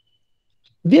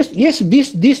 This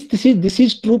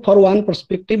is true for one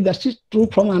perspective. That is true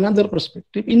from another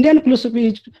perspective. Indian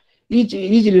philosophy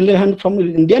is relevant from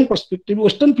Indian perspective.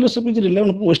 Western philosophy is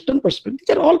relevant from Western perspective.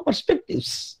 These are all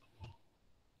perspectives.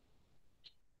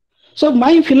 So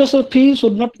my philosophy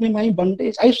should not be my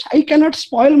bondage. I cannot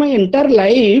spoil my entire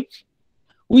life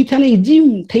with an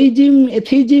ism, theism,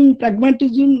 atheism,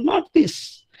 pragmatism. Not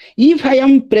this. If I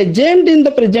am present in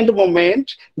the present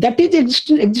moment, that is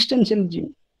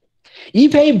existentialism.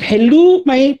 If I value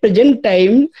my present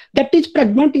time, that is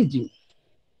pragmatism.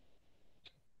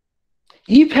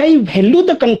 If I value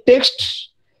the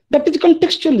context, that is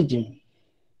contextualism.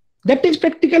 That is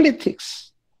practical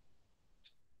ethics.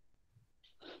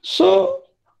 So,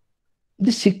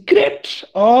 the secret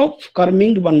of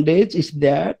karmic bondage is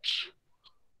that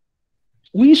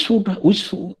we should,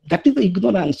 that is the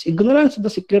ignorance. Ignorance is the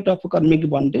secret of karmic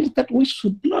bondage, that we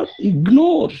should not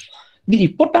ignore the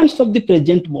importance of the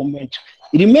present moment.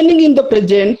 Remaining in the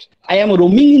present, I am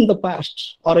roaming in the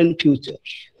past or in future.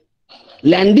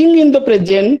 Landing in the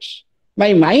present,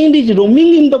 my mind is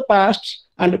roaming in the past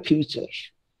and future.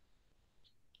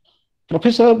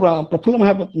 Professor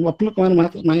Prafulla Kumar,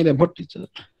 my Reverend teacher,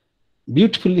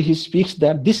 beautifully he speaks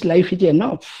that this life is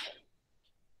enough.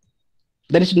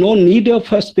 There is no need of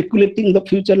speculating the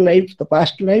future life, the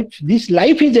past life. This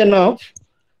life is enough.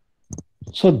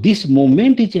 So this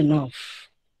moment is enough.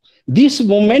 This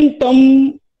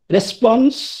momentum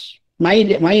response, my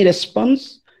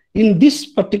response in this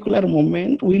particular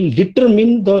moment will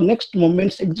determine the next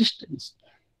moment's existence.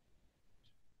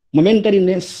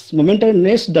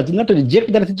 Momentariness does not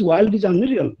reject that this world is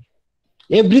unreal.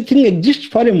 Everything exists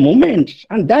for a moment,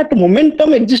 and that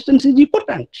momentum existence is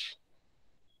important.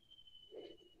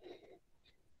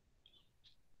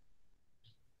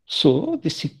 So the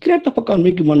secret of a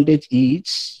karmic bondage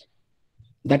is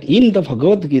that in the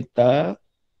Bhagavad Gita,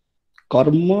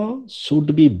 karma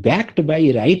should be backed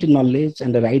by right knowledge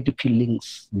and right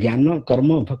feelings. Jnana,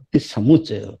 karma, bhakti,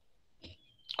 samuchaya.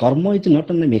 Karma is not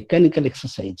a mechanical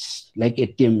exercise like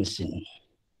ATM machine,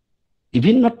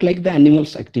 even not like the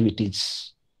animals'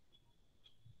 activities.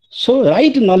 So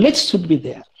right knowledge should be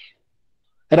there.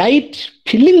 Right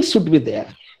feelings should be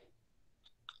there.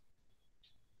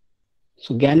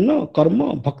 So jnana,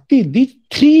 karma, bhakti, these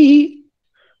three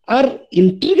are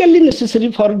integrally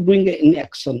necessary for doing any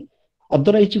action.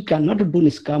 Otherwise, you cannot do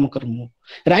niskama karma.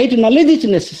 Right knowledge is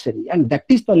necessary, and that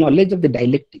is the knowledge of the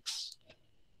dialectics.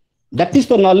 That is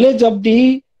the knowledge of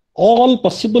the all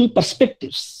possible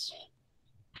perspectives.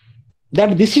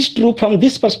 That this is true from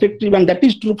this perspective, and that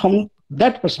is true from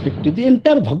that perspective. The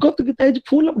entire Bhagavad Gita is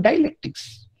full of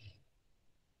dialectics.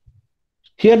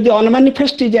 Here the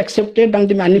unmanifest is accepted and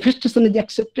the manifestation is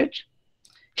accepted.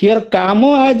 Here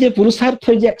kama as a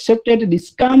purusartha is accepted,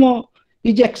 niskama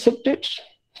is accepted.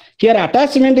 Here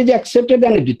attachment is accepted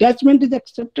and detachment is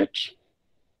accepted.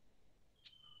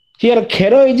 Here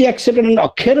khero is accepted and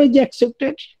akhero is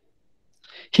accepted.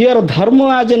 Here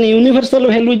dharma as an universal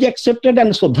value is accepted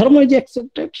and swadharma is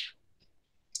accepted.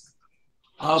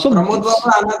 So, Pramod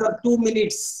Babu, another 2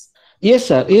 minutes. Yes,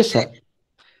 sir. Yes, sir.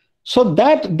 So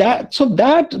that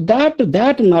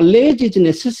knowledge is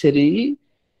necessary.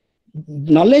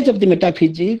 Knowledge of the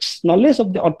metaphysics, knowledge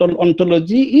of the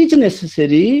ontology is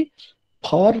necessary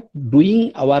for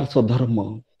doing our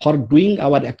swadharma, for doing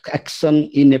our action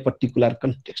in a particular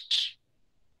context.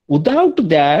 Without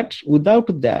that,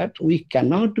 we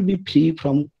cannot be free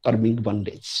from karmic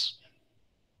bondage.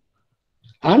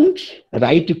 And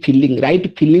right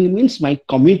feeling means my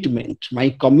commitment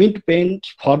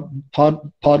for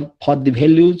the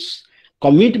values,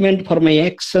 commitment for my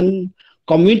action.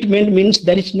 Commitment means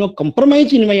there is no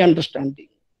compromise in my understanding.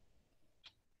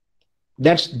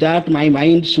 That my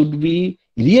mind should be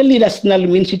really rational,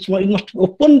 means it must be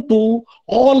open to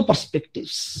all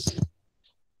perspectives.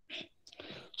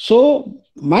 So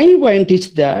my point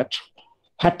is that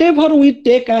whatever we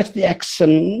take as the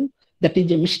action, that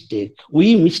is a mistake.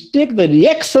 We mistake the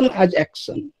reaction as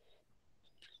action.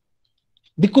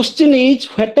 The question is,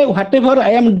 whatever I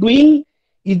am doing,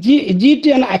 is it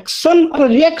an action or a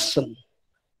reaction?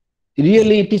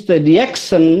 Really, it is the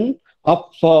reaction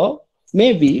of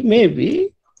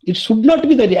maybe it should not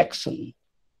be the reaction.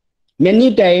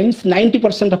 Many times,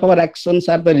 90% of our actions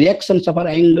are the reactions of our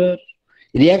anger,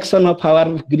 reaction of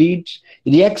our greed,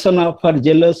 reaction of our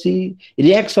jealousy,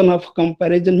 reaction of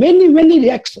comparison, many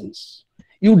reactions.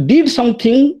 You did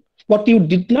something, but you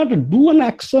did not do an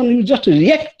action, you just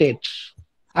reacted.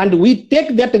 And we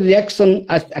take that reaction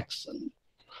as action.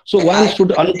 So one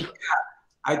should...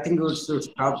 I think we should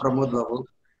stop, Pramod Babu.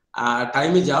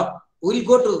 Time is up. We'll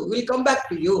come back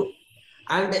to you.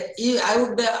 And I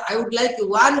would like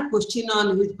one question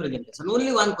on his presentation.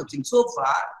 Only one question. So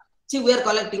far, see, we are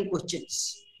collecting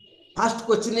questions. First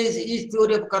question is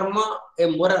theory of karma a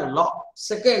moral law?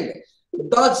 Second,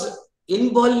 does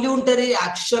involuntary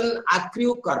action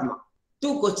accrue karma?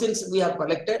 2 questions we have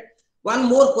collected. One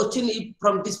more question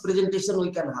from this presentation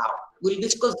we can have. We'll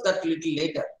discuss that a little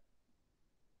later.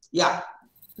 Yeah.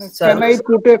 Can I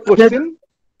put a question?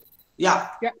 Yeah.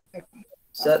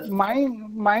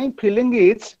 My feeling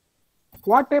is,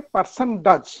 what a person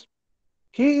does,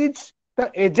 he is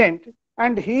the agent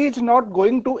and he is not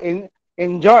going to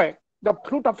enjoy the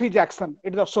fruit of his action.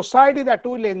 It is the society that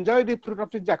will enjoy the fruit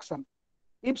of his action.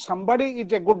 If somebody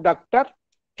is a good doctor,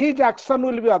 his action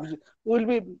will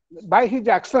be by his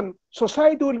action,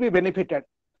 society will be benefited.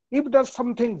 If does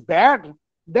something bad,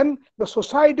 then the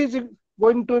society is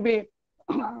going to be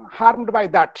harmed by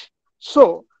that.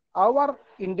 So our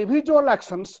individual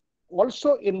actions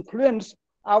also influence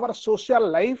our social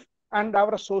life and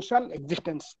our social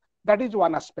existence. That is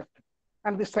one aspect.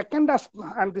 And the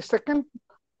second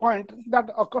point that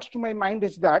occurs to my mind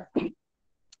is that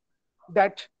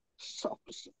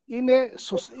in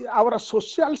our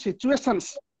social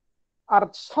situations are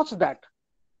such that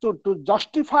to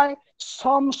justify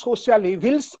some social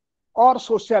evils or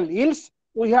social ills,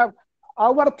 we have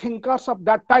our thinkers of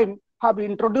that time have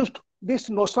introduced this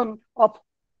notion of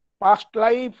past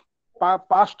life,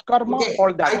 past karma,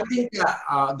 all that. I think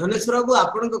Dhaneshwar Babu,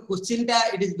 apanka question ta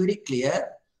it is very clear.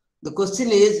 The question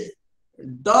is,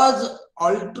 does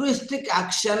altruistic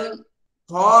action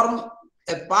form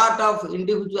a part of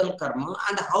individual karma,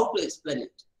 and how to explain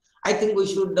it? I think we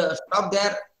should stop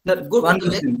there. Sir, Go one to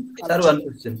the question. next. Sir, one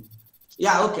question.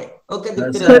 Yeah, okay. Okay.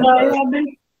 Sir,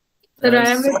 I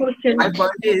have a question. My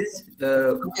point is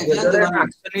whether an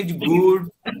action is good,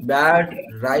 bad,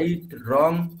 right,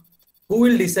 wrong, who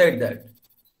will decide that?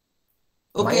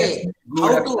 Okay,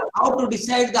 how to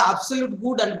decide the absolute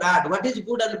good and bad? What is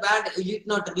good and bad? Is it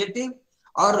not relative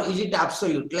or is it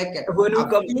absolute? Like when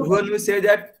we say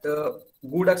that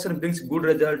good action brings good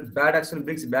result, bad action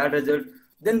brings bad result,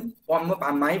 then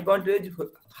my point is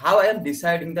how I am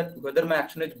deciding that whether my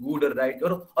action is good or right,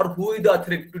 or who is the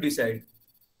authority to decide?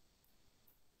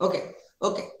 Okay.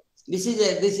 This is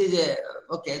a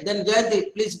okay. Then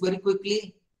Jayanti, please very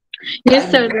quickly. Yes,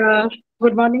 sir.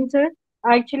 Good morning, sir.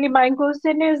 Actually, my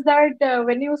question is that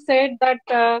when you said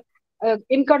that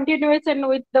in continuation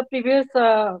with the previous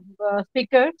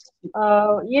speaker,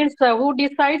 yes, who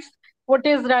decides what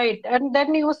is right? And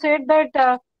then you said that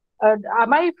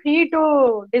am I free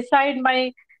to decide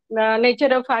my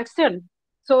nature of action?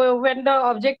 So when the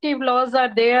objective laws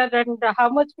are there, and how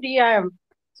much free I am?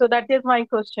 So that is my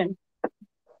question.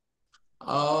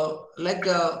 Does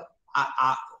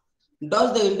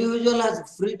the individual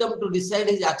has freedom to decide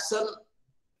his action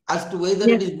as to whether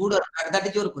it is good or bad? That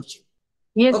is your question.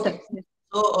 Yes, okay. Sir.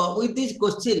 So with these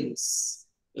questions,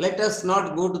 let us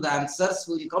not go to the answers.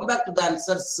 We will come back to the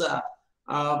answers.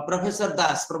 Professor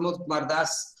Das, Pramod Kumar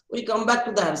Das, we will come back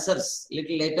to the answers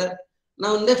little later.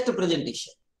 Now, next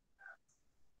presentation.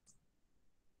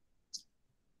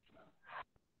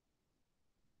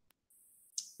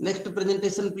 Next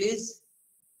presentation, please.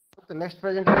 The next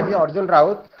presenter is Arjun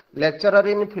Routa, lecturer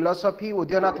in philosophy,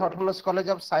 Udyanath Autonomous College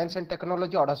of Science and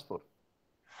Technology, Odisha.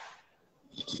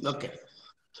 Okay.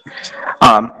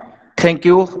 Thank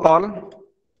you all.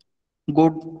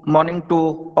 Good morning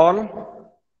to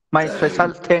all. My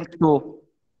special thanks to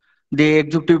the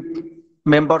executive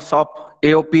members of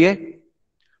AOPA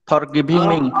for giving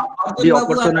me the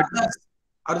opportunity.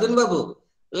 Arjun Babu,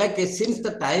 like since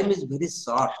the time is very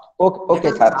short,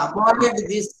 okay, sir. Avoid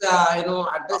this,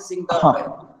 addressing the.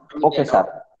 Okay, sir.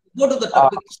 Go to the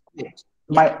topic.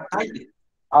 My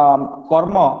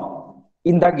karma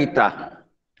in the Gita.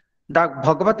 The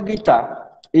Bhagavad Gita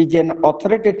is an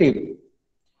authoritative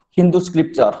Hindu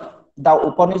scripture. The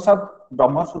Upanishad,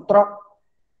 Brahma Sutra,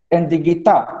 and the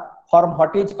Gita form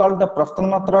what is called the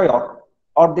Prasthanatraya,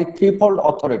 or the threefold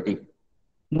authority.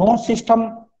 No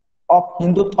system of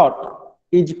Hindu thought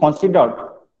is considered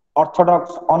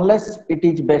orthodox unless it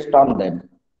is based on them.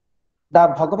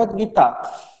 The Bhagavad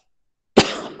Gita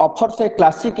offers a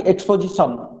classic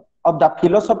exposition of the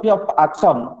philosophy of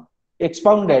action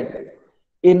expounded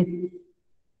in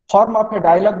form of a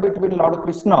dialogue between Lord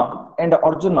Krishna and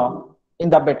Arjuna in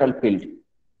the battlefield.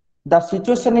 The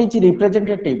situation is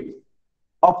representative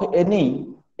of any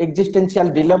existential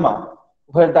dilemma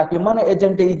where the human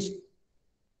agent is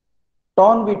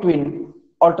torn between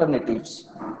alternatives.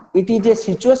 It is a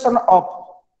situation of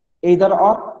either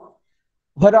or,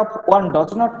 where one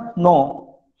does not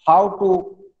know how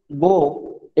to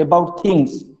go about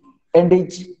things and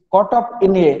is caught up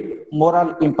in a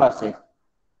moral impasse.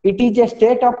 It is a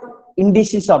state of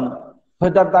indecision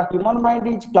whether the human mind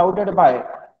is clouded by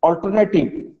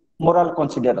alternative moral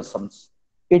considerations.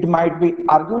 It might be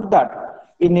argued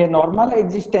that in a normal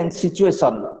existence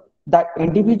situation, the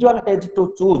individual has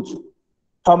to choose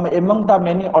from among the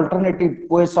many alternative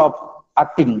ways of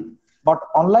acting. But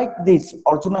unlike this,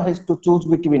 Arjuna has to choose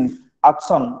between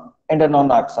action and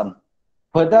non-action.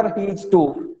 Whether he is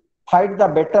to fight the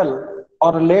battle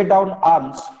or lay down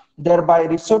arms, thereby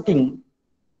resorting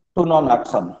to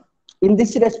non-action. In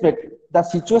this respect, the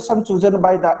situation chosen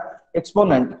by the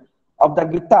exponent of the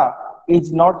Gita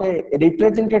is not a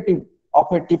representative of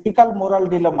a typical moral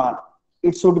dilemma.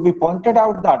 It should be pointed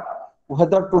out that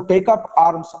whether to take up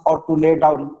arms or to lay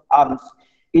down arms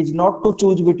is not to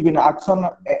choose between action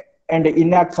and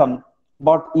inaction,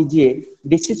 but is a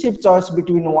decisive choice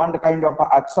between one kind of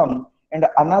action and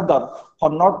another. For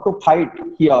not to fight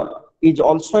here is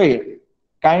also a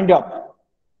kind of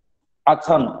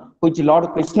action which Lord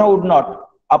Krishna would not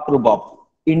approve of.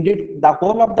 Indeed, the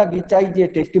whole of the Gita is a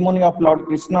testimony of Lord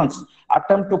Krishna's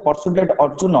attempt to persuade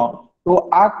Arjuna to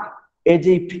act as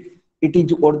if it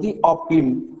is worthy of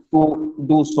him to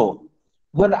do so.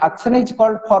 When action is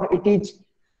called for, it is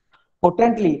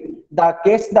potently the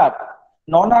case that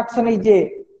non-action is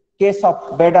a case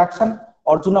of bad action.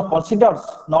 Arjuna considers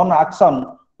non-action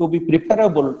to be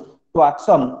preferable to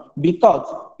action because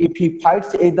if he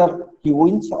fights, either he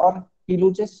wins or he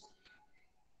loses.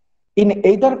 In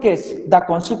either case, the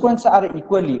consequences are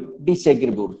equally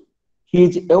disagreeable. He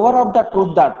is aware of the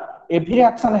truth that every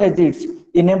action has its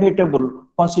inevitable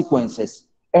consequences,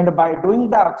 and by doing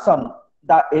the action,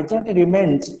 the agent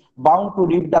remains bound to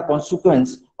reap the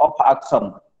consequence of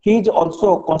action. He is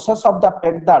also conscious of the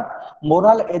fact that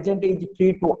moral agent is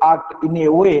free to act in a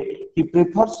way he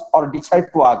prefers or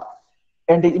decides to act,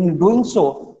 and in doing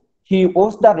so, he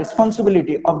owes the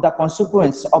responsibility of the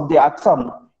consequence of the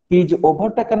action. He is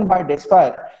overtaken by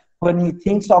despair when he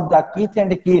thinks of the kith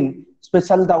and kin,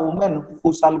 especially the woman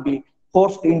who shall be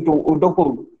forced into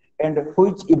widowhood and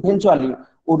which eventually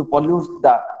would pollute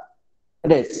the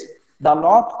race. The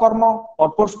law of karma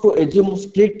purports to assume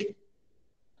strict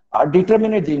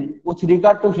determinism with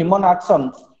regard to human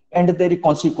actions and their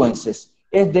consequences.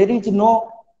 As there is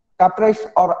no caprice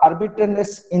or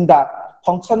arbitrariness in the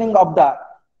functioning of the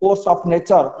course of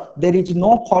nature, there is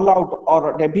no fallout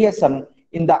or deviation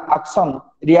in the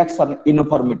action-reaction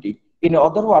uniformity. In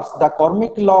other words, the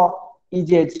karmic law is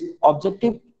as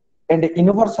objective and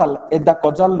universal as the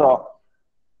causal law.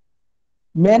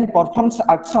 Man performs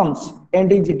actions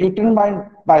and is determined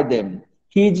by them.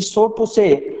 He is, so to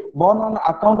say, born on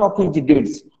account of his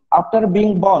deeds. After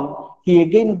being born, he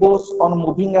again goes on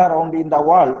moving around in the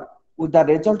world with the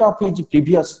result of his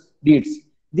previous deeds.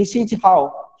 This is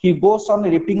how he goes on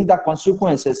reaping the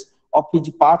consequences of his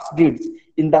past deeds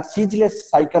in the ceaseless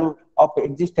cycle of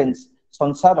existence,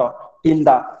 samsara, till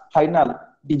the final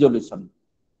dissolution.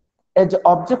 As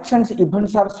objections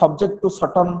events are subject to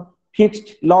certain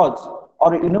fixed laws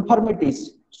or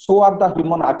uniformities, so are the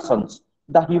human actions.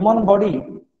 The human body,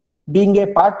 being a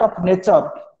part of nature,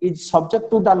 is subject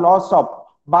to the laws of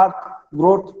birth,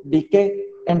 growth, decay,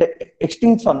 and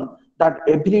extinction that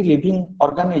every living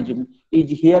organism is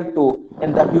here to,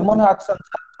 and the human actions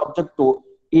are subject to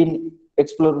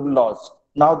inexplicable laws.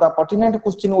 Now, the pertinent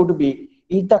question would be,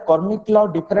 is the karmic law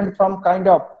different from kind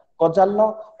of causal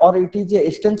law, or it is an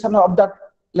extension of that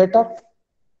latter?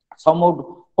 Some would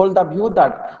hold the view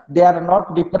that they are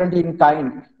not different in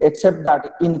kind, except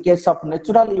that in case of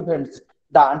natural events,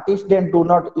 the antecedents do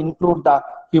not include the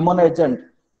human agent,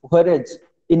 whereas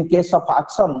in case of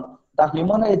action, the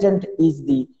human agent is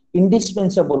the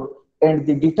indispensable and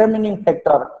the determining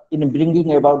factor in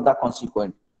bringing about the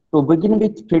consequence. To begin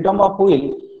with, freedom of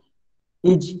will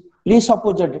is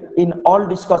presupposed in all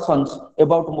discussions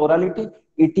about morality.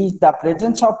 It is the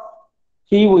presence of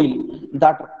free will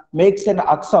that makes an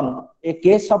action a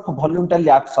case of voluntary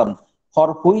action,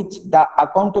 for which the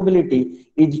accountability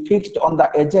is fixed on the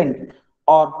agent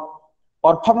or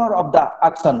performer of the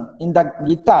action. In the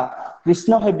Gita,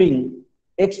 Krishna, having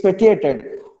expatiated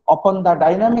upon the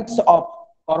dynamics of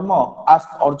karma, asked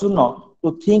Arjuna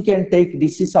to think and take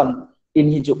decision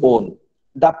in his own.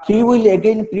 The free will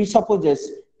again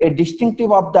presupposes a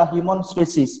distinctive of the human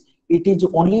species. It is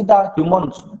only the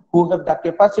humans who have the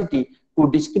capacity to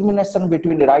discrimination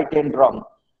between right and wrong,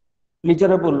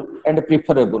 pleasurable and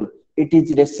preferable. It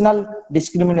is rational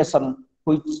discrimination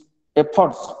which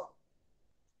efforts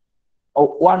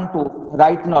one to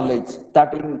right knowledge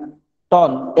that in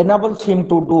turn enables him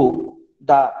to do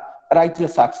the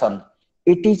righteous action.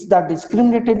 It is the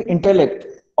discriminative intellect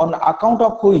on account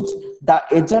of which the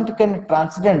agent can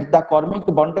transcend the karmic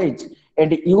bondage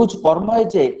and use karma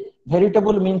as a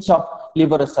veritable means of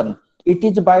liberation. It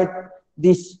is by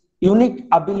this unique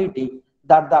ability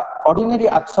that the ordinary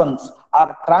actions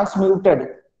are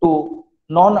transmuted to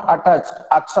non-attached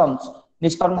actions,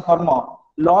 nishkarma karma.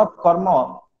 Law of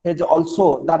karma has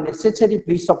also the necessary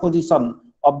presupposition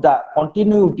of the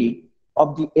continuity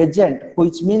of the agent,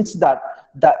 which means that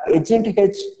the agent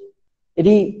has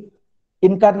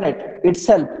reincarnate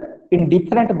itself in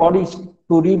different bodies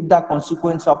to reap the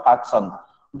consequence of action.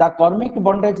 The karmic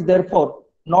bondage, therefore,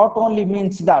 not only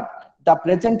means that the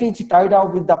present is tied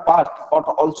up with the past, but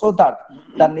also that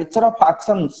the nature of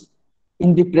actions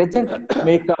in the present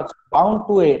make us bound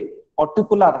to a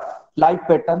particular life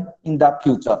pattern in the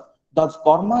future. Thus,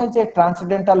 karma is a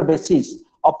transcendental basis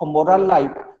of moral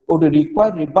life would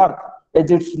require rebirth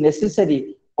as its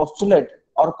necessary postulate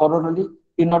or corollary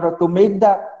in order to make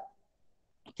the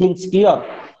things clear.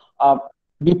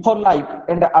 Before life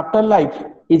and after life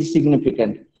is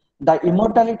significant. The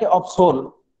immortality of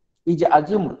soul is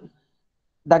assumed.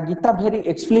 The Gita very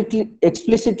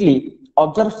explicitly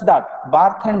observes that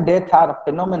birth and death are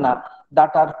phenomena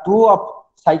that are true of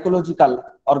psychological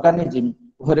organism,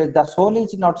 whereas the soul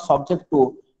is not subject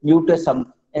to mutation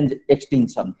and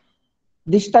extinction.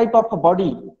 This type of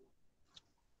body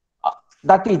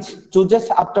that is chooses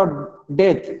after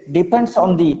death depends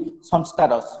on the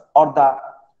samskaras or the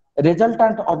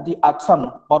resultant of the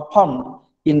action performed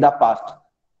in the past.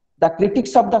 The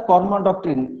critics of the karma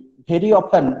doctrine very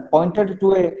often pointed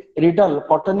to a riddle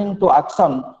pertaining to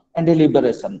action and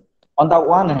liberation on the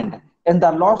one hand, and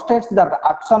the law states that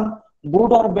action,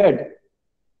 good or bad,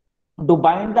 to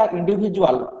bind the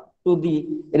individual to the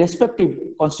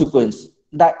respective consequence.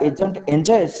 The agent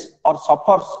enjoys or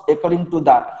suffers according to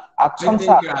the actions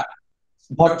are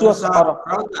virtuous or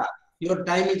your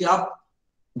time is up.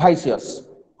 Vicious.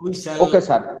 Okay,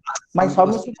 sir. My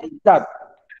submission is that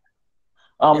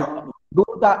do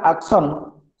the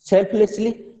action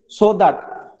selflessly so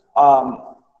that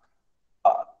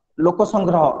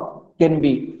Lokasangraha can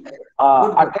be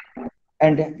attained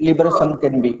and liberation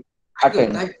can be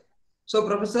attained. Thank you. So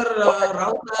Professor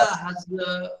Routa has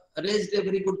raised a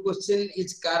very good question.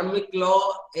 Is karmic law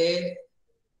a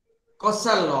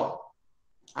causal law?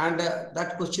 And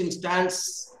that question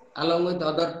stands along with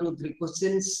other 2-3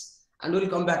 questions, and we'll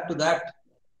come back to that.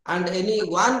 And any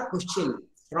one question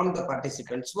from the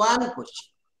participants, one question.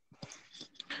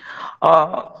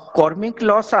 Karmic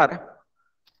laws are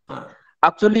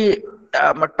actually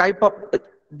a type of,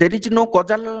 there is no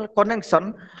causal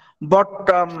connection, but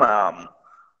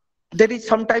there is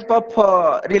some type of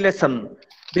relation,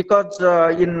 because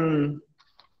in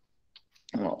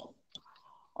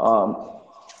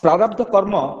Prarabdha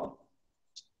karma,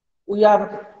 we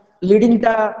are leading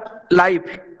the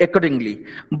life accordingly,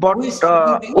 but we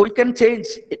can change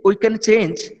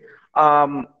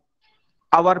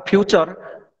our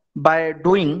future by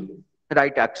doing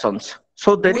right actions.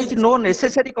 So there is no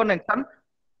necessary connection.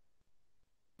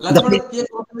 The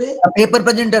paper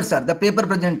presenter, sir. The paper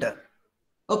presenter.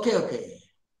 Okay.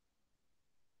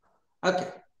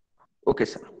 Okay,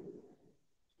 sir.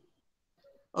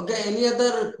 Okay, any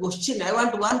other question? I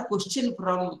want one question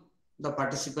from the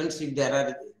participants, if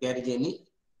there is any.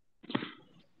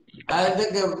 I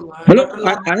think, hello,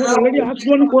 I have already asked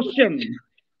one question.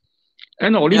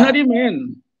 An ordinary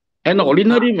man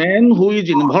who is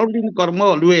involved in karma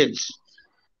always,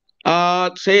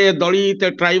 say a Dalit,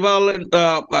 a tribal,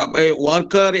 a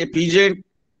worker, a peasant,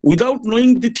 without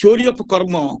knowing the theory of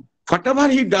karma, whatever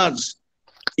he does,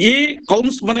 ये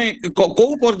माने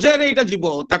को पर्यायर एटा जीव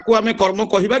ताकू आमे कर्म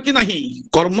कहिबा कि नाही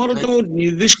कर्मर जो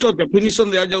निर्दिष्ट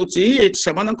डेफिनिशन दिया जाउची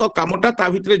सेमानक कामटा ता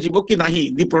भितरे जीव कि नाही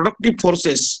the productive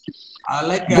forces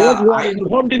those who are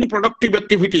involved in productive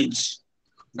activities.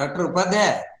 Dr.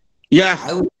 Upadhyay,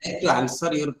 I would like to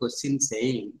answer your question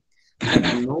saying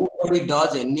that nobody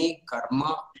does any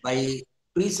karma by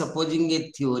presupposing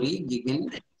a theory given,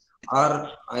 or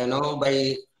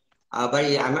by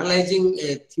analyzing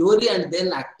a theory and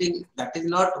then acting. That is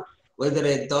not whether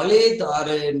a Dalit or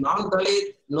a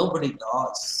non-Dalit, nobody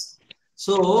does.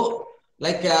 So,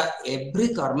 like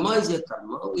every karma is a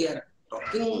karma. We are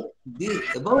talking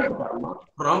about karma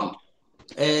from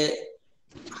a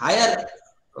higher,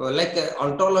 like a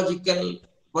ontological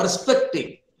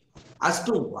perspective as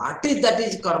to what is that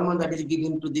is karma that is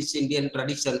given to this Indian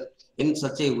tradition in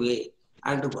such a way,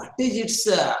 and what is its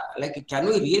like, can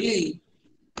we really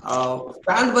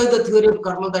stand by the theory of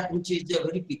karma, that which is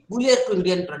very peculiar to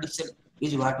Indian tradition,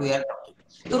 is what we are talking.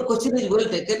 Your question is well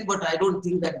taken, but I don't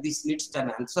think that this needs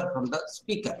an answer from the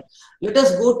speaker. Let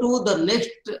us go to the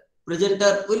next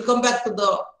presenter. We'll come back to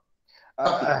the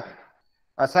topic.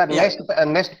 Sir,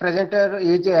 next presenter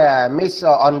is Miss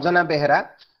Anjana Behera.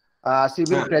 She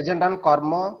will present on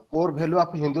karma, core value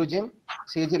of Hinduism.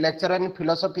 She is a lecturer in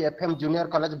philosophy, FM Junior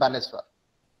College, Bhubaneswar.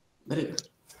 Very good.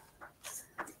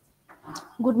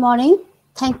 Good morning.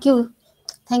 Thank you.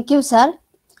 Thank you, sir.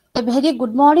 A very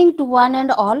good morning to one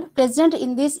and all present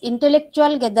in this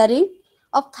intellectual gathering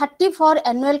of 34th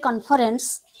Annual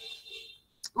Conference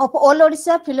of All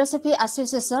Odisha Philosophy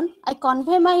Association. I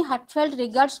convey my heartfelt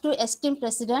regards to esteemed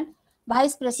President,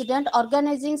 Vice President,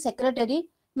 Organizing Secretary,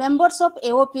 members of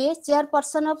AOPA,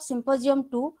 Chairperson of Symposium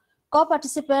 2,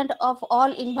 co-participant of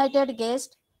all invited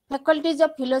guests, faculties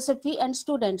of philosophy and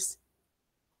students.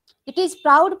 It is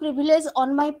proud privilege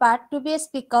on my part to be a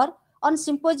speaker on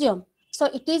symposium. So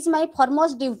it is my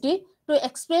foremost duty to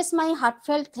express my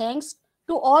heartfelt thanks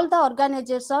to all the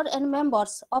organizers and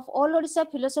members of All Odisha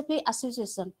Philosophy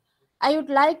Association. I would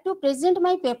like to present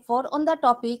my paper on the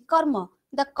topic Karma,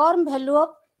 the core value of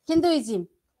Hinduism.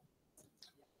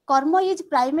 Karma is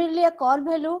primarily a core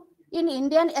value in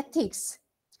Indian ethics.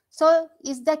 So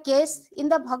is the case in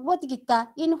the Bhagavad Gita,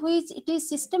 in which it is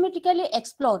systematically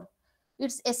explored.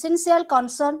 Its essential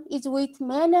concern is with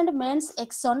men and men's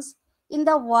actions in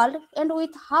the world and with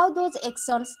how those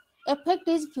actions affect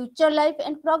his future life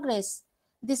and progress.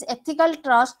 This ethical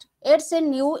trust adds a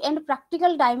new and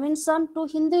practical dimension to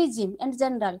Hinduism in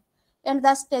general, and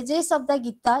the stages of the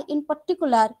Gita in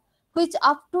particular, which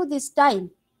up to this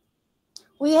time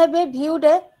we have viewed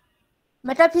a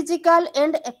metaphysical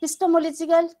and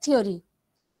epistemological theory.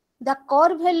 The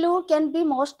core value can be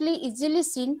mostly easily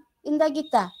seen in the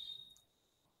Gita.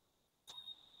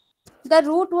 The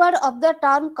root word of the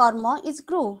term karma is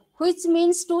kru, which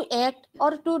means to act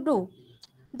or to do.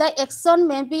 The action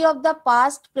may be of the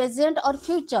past, present, or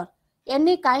future.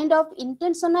 Any kind of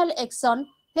intentional action,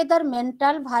 whether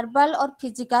mental, verbal, or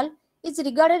physical, is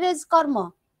regarded as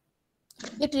karma.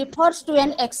 It refers to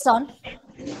an action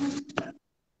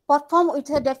performed with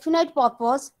a definite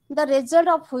purpose, the result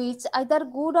of which, either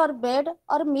good or bad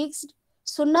or mixed,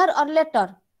 sooner or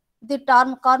later. The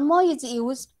term karma is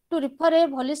used to refer a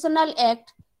volitional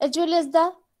act as well as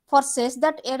the forces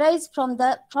that arise from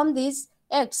these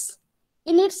acts.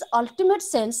 In its ultimate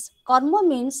sense, karma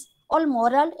means all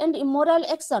moral and immoral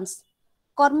actions.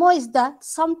 Karma is the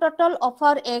sum total of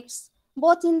our acts,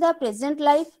 both in the present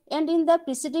life and in the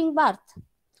preceding birth.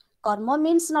 Karma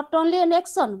means not only an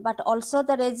action, but also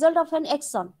the result of an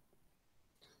action.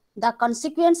 The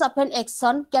consequence of an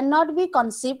action cannot be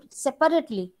conceived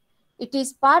separately. It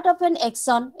is part of an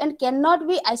action and cannot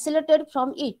be isolated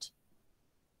from it.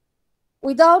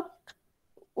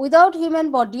 Without human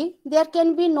body, there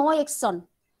can be no action.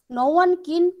 No one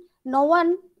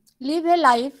live a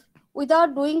life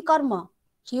without doing karma.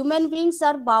 Human beings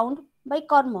are bound by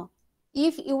karma.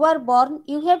 If you are born,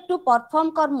 you have to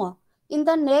perform karma. In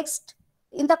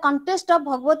the context of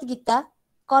Bhagavad Gita,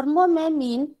 karma may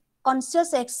mean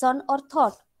conscious action or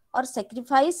thought, or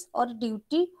sacrifice, or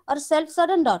duty, or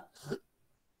self-surrender.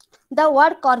 The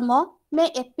word karma may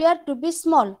appear to be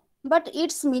small, but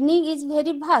its meaning is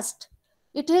very vast.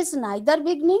 It has neither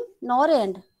beginning nor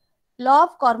end. Law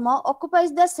of karma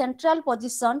occupies the central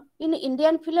position in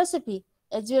Indian philosophy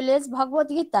as well as Bhagavad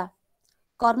Gita.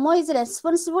 Karma is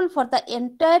responsible for the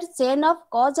entire chain of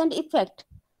cause and effect.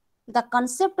 The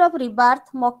concept of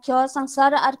rebirth, moksha,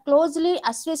 samsara are closely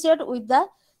associated with the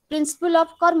principle of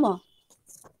karma.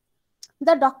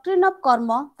 The doctrine of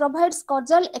karma provides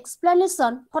causal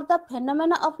explanation for the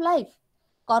phenomena of life.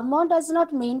 Karma does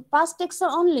not mean past action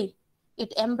only.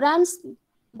 It embraces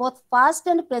both past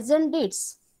and present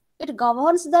deeds. It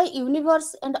governs the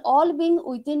universe and all being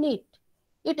within it.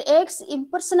 It acts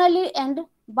impersonally and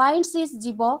binds its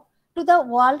jiva to the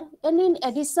world, and in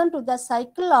addition to the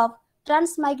cycle of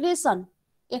transmigration.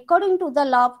 According to the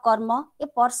law of karma, a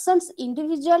person's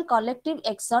individual collective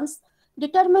actions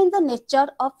determine the nature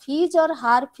of his or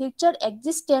her future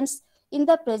existence in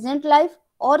the present life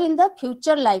or in the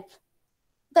future life.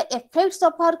 The effects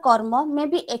of our karma may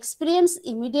be experienced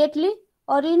immediately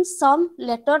or in some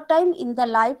later time in the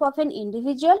life of an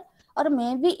individual, or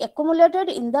may be accumulated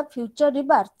in the future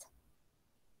rebirth.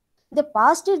 The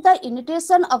past is the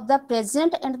initiation of the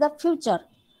present and the future.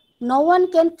 No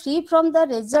one can free from the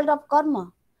result of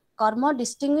karma. Karma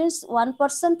distinguishes one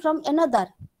person from another.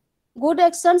 Good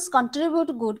actions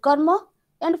contribute good karma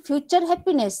and future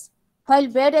happiness, while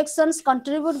bad actions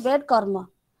contribute bad karma.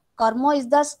 Karma is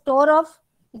the store of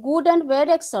good and bad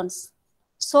actions.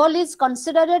 Soul is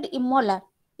considered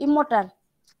immortal,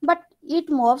 but it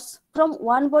moves from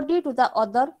one body to the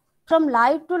other, from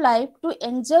life to life, to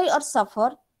enjoy or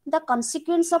suffer the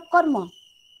consequence of karma.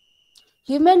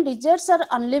 Human desires are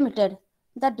unlimited.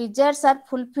 The desires are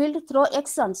fulfilled through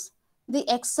actions. The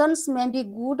actions may be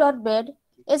good or bad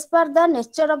as per the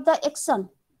nature of the action.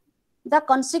 The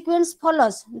consequence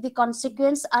follows. The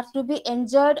consequences are to be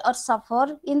enjoyed or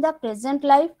suffered in the present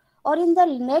life or in the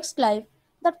next life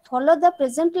that follow the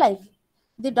present life.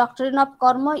 The doctrine of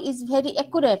karma is very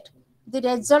accurate. The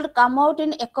result come out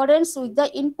in accordance with the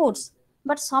inputs,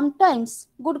 but sometimes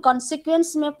good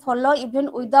consequence may follow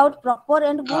even without proper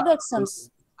and good actions.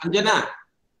 Anjana,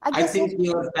 I think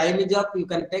your time is up. You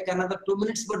can take another 2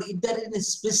 minutes, but if there is a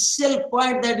special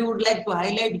point that you would like to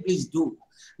highlight, please do.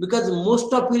 Because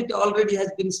most of it already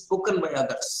has been spoken by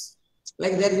others.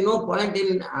 Like there is no point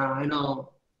in,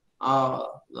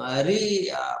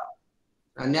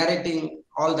 narrating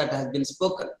all that has been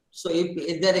spoken. So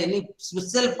if there any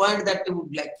special point that you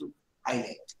would like to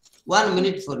highlight, 1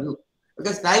 minute for you.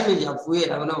 because time is up.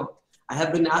 I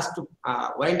have been asked to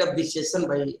wind up this session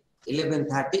by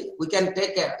 11:30. We can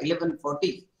take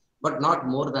 11:40, but not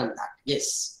more than that.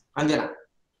 Yes, Anjana.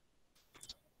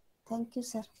 Thank you,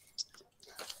 sir.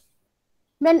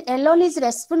 Man alone is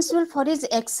responsible for his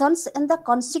actions and the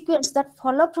consequences that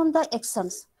follow from the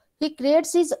actions. He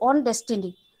creates his own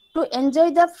destiny. To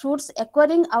enjoy the fruits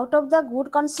acquiring out of the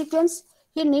good consequence,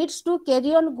 he needs to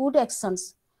carry on good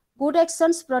actions. Good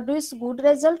actions produce good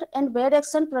result and bad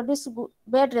action produce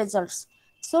bad results.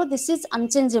 So this is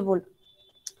unchangeable.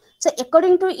 So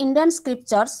according to Indian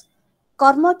scriptures,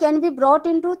 karma can be brought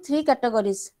into three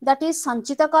categories. That is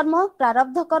Sanchita karma,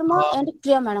 Prarabdha karma and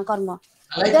Kriyamana karma.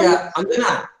 Like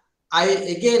Anjana,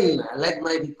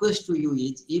 my request to you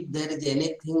is, if there is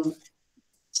anything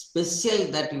special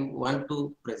that you want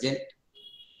to present,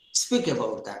 speak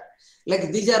about that.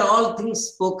 Like these are all things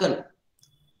spoken,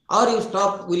 or you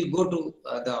stop, we'll go to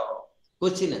the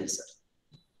question answer.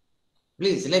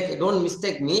 Please, don't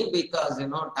mistake me, because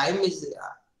time is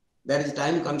there is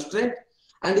time constraint,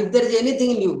 and if there is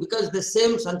anything new, because the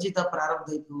same Sanchita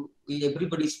Prarabdha,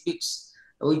 everybody speaks,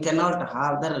 we cannot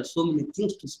have, there are so many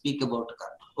things to speak about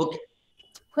karma. Okay.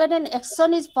 When an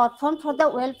action is performed for the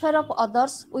welfare of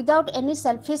others without any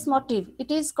selfish motive,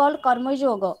 it is called karma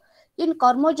yoga. In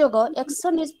karma yoga,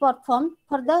 action is performed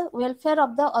for the welfare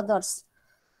of the others.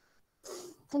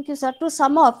 Thank you, sir. To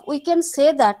sum up, we can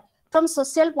say that from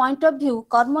social point of view,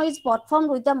 karma is performed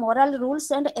with the moral rules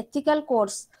and ethical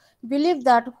codes. Believe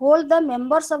that hold the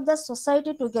members of the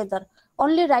society together.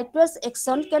 Only righteous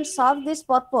action can serve this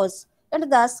purpose, and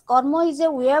thus karma is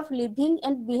a way of living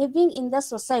and behaving in the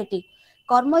society.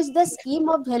 Karma is the scheme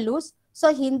of values.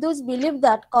 So Hindus believe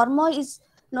that karma is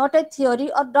not a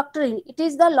theory or doctrine. It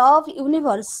is the law of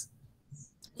universe.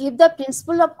 If the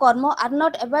principle of karma are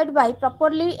not abided by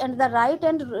properly and the right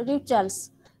and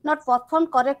rituals not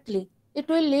performed correctly, it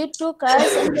will lead to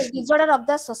chaos and the disorder of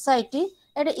the society,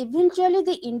 and eventually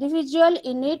the individual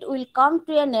in it will come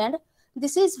to an end.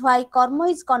 This is why karma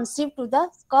is conceived to the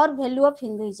core value of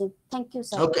Hinduism. Thank you,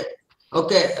 sir.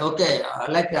 Okay.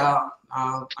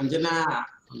 Anjana,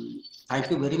 thank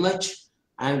you very much.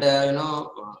 And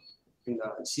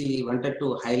she wanted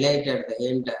to highlight at the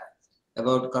end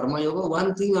about karma yoga.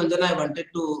 One thing, Anjana, I wanted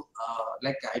to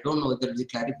I don't know whether it's a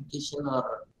clarification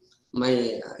or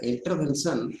my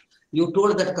intervention. You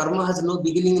told that karma has no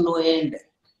beginning, no end.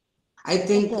 I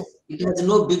think it has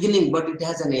no beginning, but it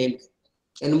has an end.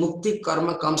 And mukti,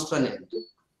 karma comes to an end.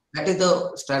 That is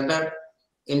the standard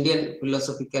Indian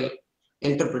philosophical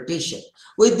interpretation.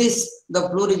 With this, the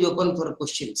floor is open for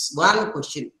questions. One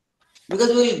question, because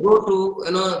we will go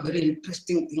to very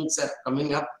interesting things are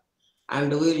coming up,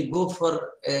 and we will go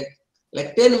for 10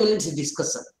 minutes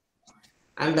discussion.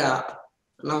 And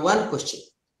now one question.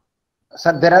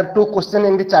 Sir, there are two questions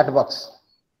in the chat box.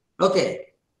 Okay.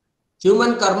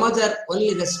 Human karmas are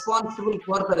only responsible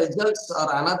for the results,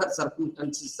 or another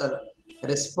circumstances are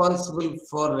responsible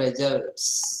for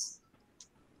results?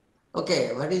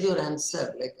 Okay, what is your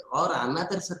answer? Or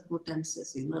another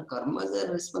circumstances, karmas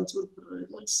are responsible for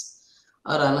results,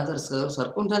 or another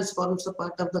circumstance forms a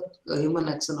part of the human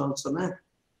action also, na?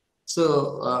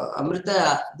 So,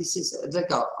 Amrita, this is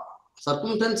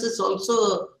circumstances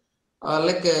also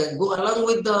go along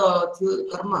with the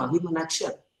karma, human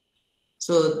action.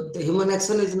 So the human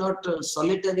action is not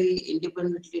solitary,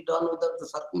 independently done without the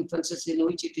circumstances in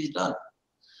which it is done.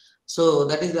 So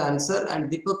that is the answer. And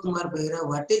Deepak Kumar Behera,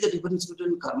 what is the difference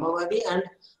between Karmavadi and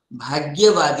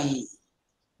Bhagyavadi?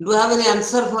 Do you have any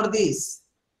answer for this?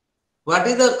 What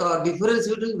is the difference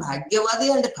between Bhagyavadi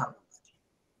and Karmavadi?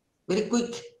 Very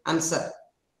quick answer.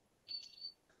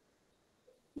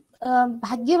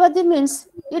 Bhagyavadi means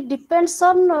it depends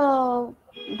on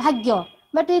Bhagya,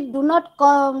 but it do not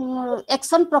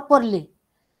action properly.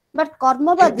 But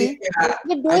Karmavadi is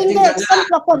doing the action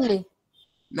properly.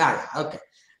 Nah, okay.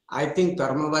 I think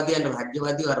Karmavadi and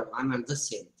Bhagyavadi are one and the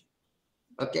same.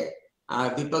 Okay.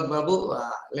 Deepak Babu,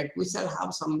 we shall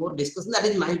have some more discussion. That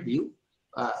is my view.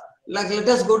 Let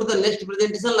us go to the next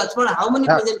presentation. Lakshmana, how many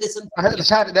presentations?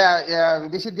 Sir,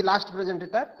 this is the last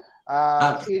presenter.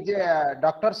 She is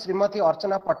Dr. Srimati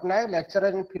Archana Pattanaik, lecturer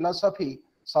in philosophy,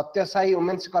 Satya Sai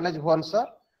Women's College, Bhubaneswar.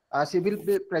 She will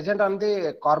be present on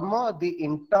the karma, the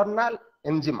internal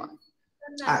enzyme.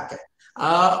 Okay.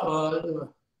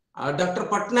 Dr.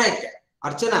 Pattanaik,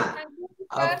 Archana,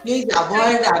 please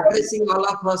avoid addressing all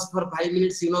of us for 5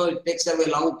 minutes. It takes a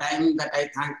long time. That I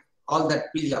thank all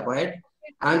that. Please avoid.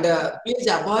 And please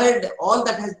avoid all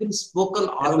that has been spoken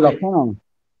already.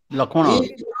 Lakshmana.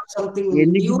 Something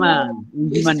new, so that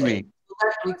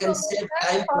we can save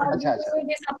time for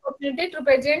this opportunity to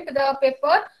present the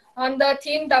paper on the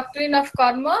theme Doctrine of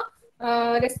Karma.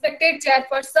 Respected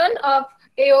chairperson of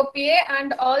AOPA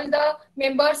and all the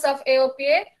members of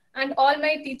AOPA and all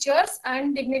my teachers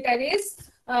and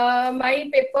dignitaries. My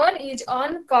paper is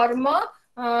on karma.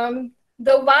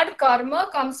 The word karma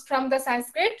comes from the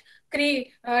Sanskrit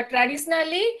kri.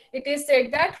 Traditionally, it is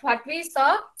said that what we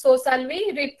sow, so shall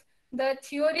we reap. The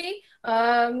theory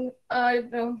or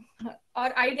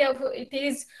idea of it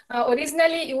is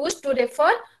originally used to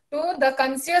refer to the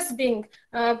conscious being,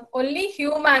 only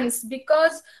humans,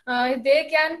 because they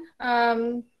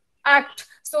can act.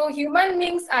 So human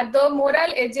beings are the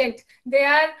moral agent. They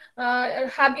are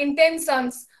have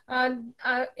intentions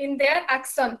in their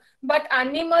action, but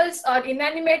animals or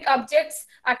inanimate objects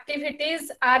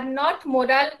activities are not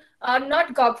moral, are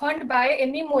not governed by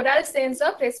any moral sense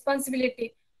of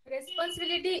responsibility.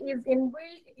 Responsibility is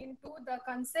inbuilt into the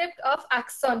concept of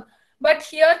action, but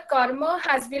here karma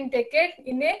has been taken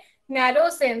in a narrow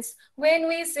sense. When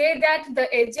we say that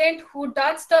the agent who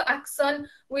does the action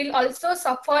will also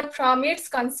suffer from its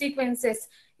consequences.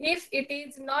 If it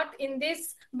is not in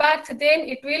this birth, then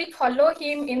it will follow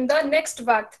him in the next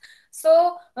birth.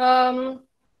 So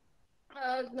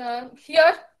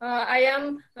here I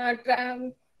am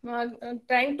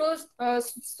trying to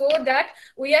show that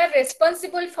we are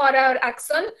responsible for our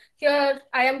action. Here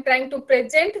I am trying to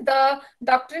present the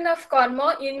doctrine of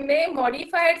karma in a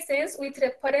modified sense with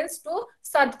reference to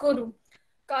Sadhguru.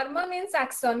 Karma means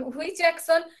action. Which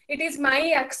action? It is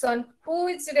my action. Who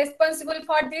is responsible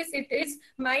for this? It is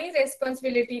my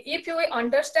responsibility. If you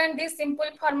understand this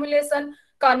simple formulation,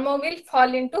 karma will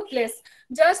fall into place.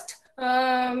 Just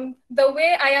the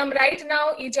way I am right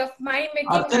now is of my making.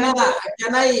 Archana,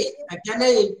 can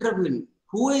I intervene?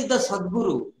 Who is the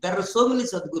Sadguru? There are so many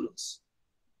Sadgurus.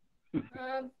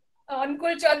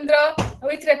 Ankul Chandra,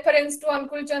 with reference to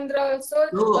Ankul Chandra also.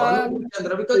 No, Ankul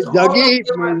Chandra, because Jagi,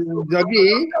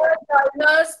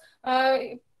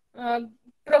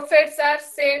 prophets are,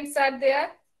 saints are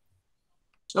there.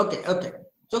 Okay.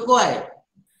 So go ahead.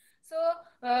 So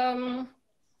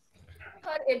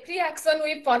for every action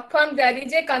we perform, there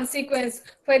is a consequence.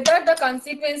 Whether the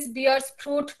consequence bears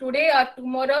fruit today or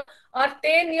tomorrow or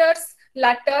 10 years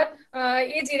later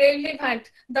is irrelevant.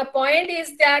 The point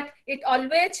is that it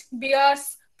always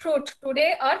bears fruit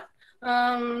today or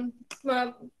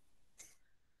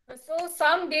so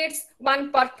some deeds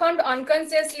one performed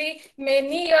unconsciously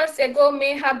many years ago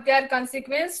may have their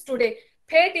consequence today.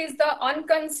 Fate is the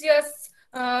unconscious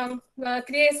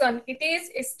creation. It is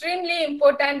extremely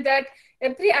important that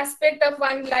every aspect of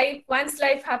one's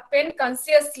life happen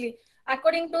consciously.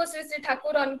 According to Sri Sri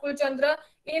Thakur Ankul Chandra,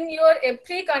 in your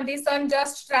every condition,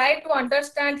 just try to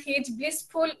understand his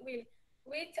blissful will.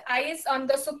 With eyes on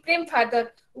the Supreme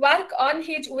Father, work on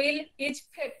his will, his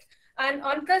fate. An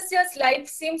unconscious life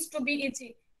seems to be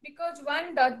easy because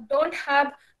one don't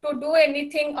have to do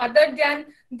anything other than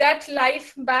that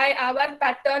life by our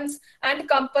patterns and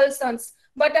compulsions.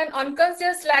 But an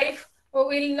unconscious life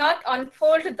will not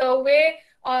unfold the way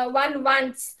one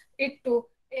wants it to.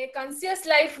 A conscious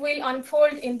life will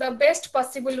unfold in the best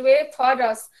possible way for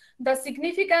us. The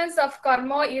significance of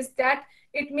karma is that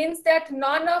it means that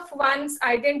none of one's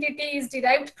identity is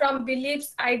derived from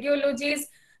beliefs, ideologies,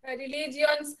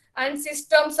 religions, and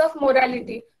systems of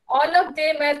morality. All of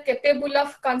them are capable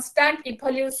of constant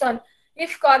evolution.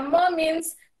 If karma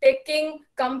means taking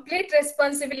complete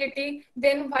responsibility,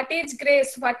 then what is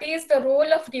grace? What is the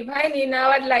role of divine in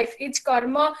our life? Is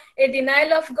karma a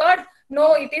denial of God?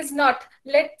 No, it is not.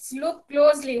 Let's look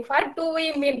closely. What do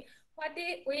we mean?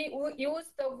 We use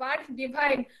the word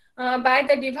divine. By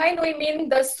the divine, we mean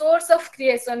the source of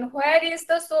creation. Where is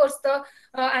the source? The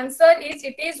answer is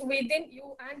it is within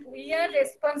you, and we are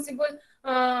responsible,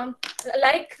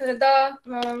 like the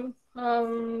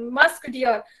musk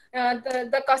deer.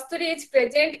 The kasturi is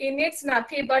present in its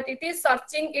napi, but it is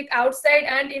searching it outside,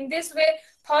 and in this way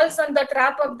falls on the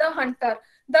trap of the hunter.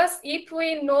 Thus, if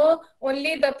we know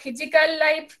only the physical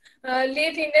life,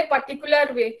 live in a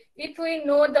particular way, if we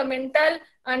know the mental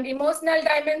and emotional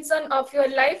dimension of your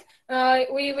life,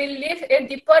 we will live a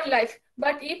deeper life.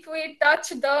 But if we touch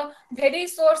the very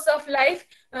source of life,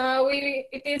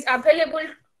 it is available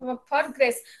for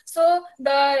grace. So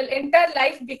the entire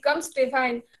life becomes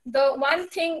divine. The one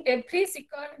thing every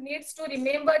seeker needs to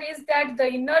remember is that the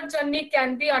inner journey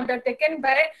can be undertaken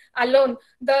by alone.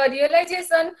 The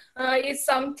realization is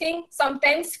something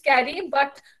sometimes scary,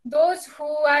 but those who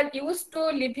are used to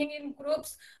living in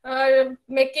groups,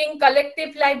 making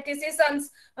collective life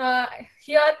decisions,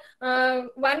 here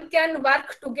one can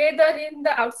work together in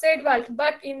the outside world,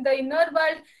 but in the inner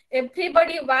world,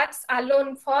 everybody walks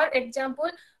alone. For example,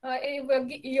 a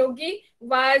yogi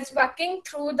was walking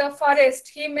through the forest.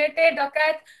 He met a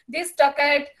dacoit. This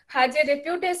dacoit has a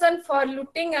reputation for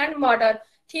looting and murder.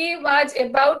 He was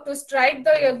about to strike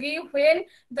the yogi when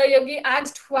the yogi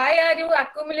asked, "Why are you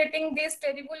accumulating these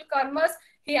terrible karmas?"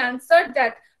 He answered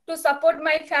that, "To support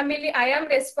my family, I am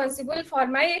responsible for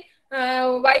my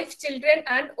wife, children,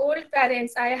 and old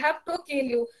parents. I have to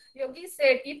kill you." Yogi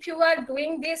said, "If you are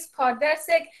doing this for their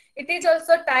sake, it is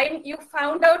also time you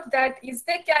found out that is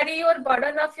they carry your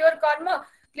burden of your karma.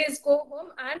 Please go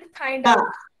home and find out."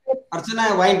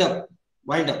 Archana, wind up.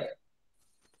 Wind up.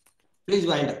 Please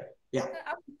wind up. Yeah.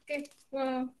 Okay.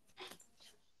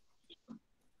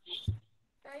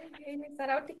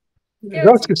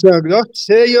 Just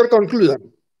say your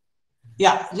conclusion.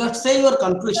 Yeah, just say your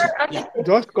conclusion. Yeah.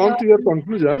 Just come to your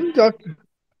conclusion. Just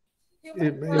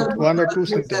one or two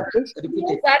sentences.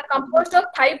 Humans are composed of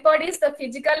 5 bodies: the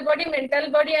physical body, mental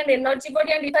body, and energy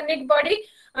body, and etheric body,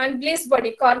 and bliss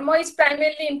body. Karma is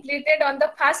primarily implemented on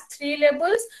the first 3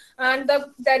 levels, and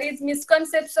there is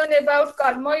misconception about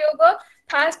karma yoga.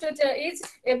 First is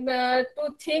to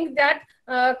think that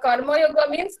karma yoga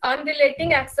means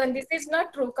unrelating action. This is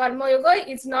not true. Karma yoga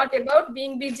is not about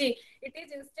being busy. It is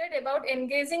instead about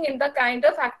engaging in the kind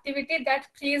of activity that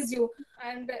frees you,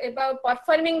 and about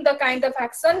performing the kind of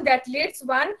action that leads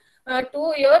one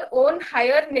to your own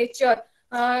higher nature.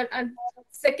 And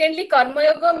secondly, karma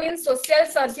yoga means social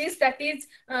service. That is,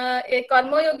 a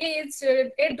karma yogi is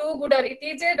a do-gooder. It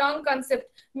is a wrong concept.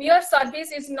 Mere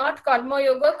service is not karma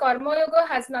yoga. Karma yoga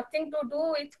has nothing to do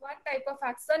with what type of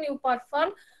action you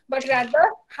perform, but rather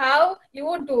how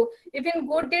you do. Even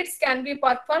good deeds can be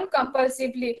performed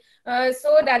compulsively. So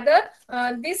rather,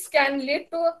 this can lead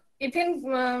to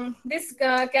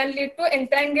can lead to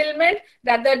entanglement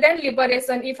rather than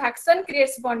liberation. If action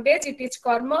creates bondage, it is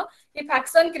karma. If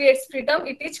action creates freedom,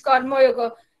 it is karma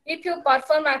yoga. If you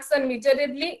perform action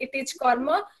miserably, it is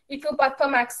karma. If you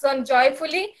perform action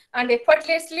joyfully and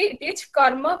effortlessly, it is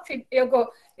karma yoga.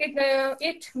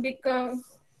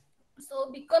 So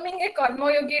becoming a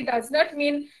karma yogi does not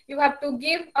mean you have to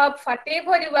give up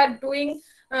whatever you are doing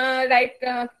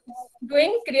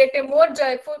create a more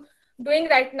joyful doing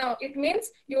right now. It means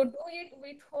you do it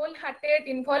with wholehearted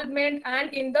involvement,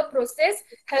 and in the process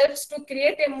helps to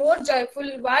create a more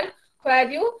joyful world where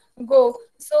you go.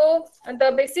 So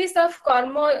the basis of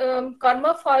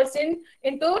karma falls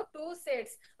into 2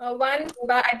 sets. One,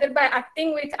 either by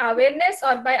acting with awareness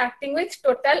or by acting with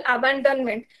total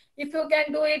abandonment. If you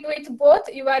can do it with both,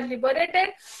 you are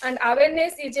liberated, and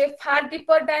awareness is a far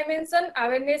deeper dimension.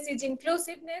 Awareness is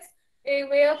inclusiveness, a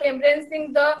way of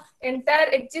embracing the entire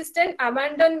existence.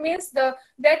 Abandon means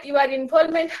that your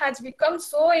involvement has become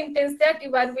so intense that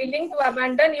you are willing to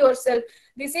abandon yourself.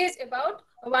 This is about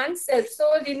oneself.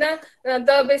 So, Rina,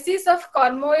 the basis of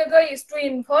karma yoga is to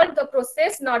involve the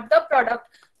process, not the product.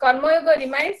 Karma yoga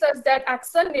reminds us that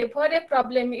action never a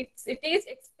problem. It is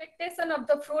expectation of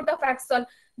the fruit of action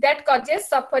that causes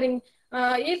suffering.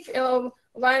 If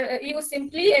you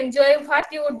simply enjoy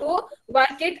what you do,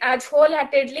 work it as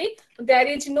wholeheartedly, there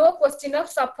is no question of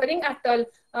suffering at all.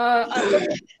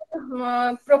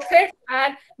 Prophets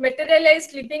are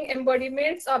materialized living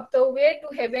embodiments of the way to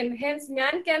heaven. Hence,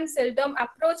 man can seldom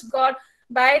approach God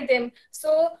by them.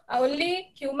 So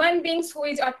only human beings who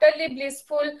is utterly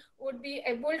blissful would be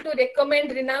able to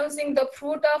recommend renouncing the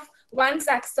fruit of one's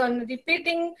action.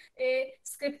 Repeating a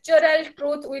scriptural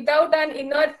truth without an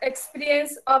inner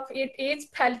experience of it is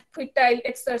futile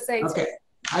exercise. Okay,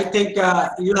 I think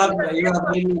you have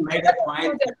really made a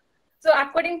point. So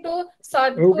according to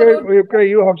Sadhguru, okay,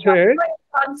 you have said.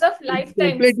 Terms of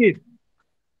lifetimes. Complete it.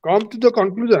 Come to the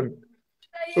conclusion.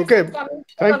 Okay,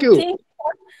 thank you.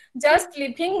 Just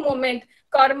living moment.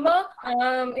 Karma,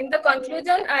 in the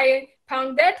conclusion, I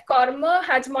found that karma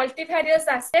has multifarious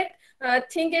aspects.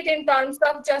 Think it in terms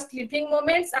of just living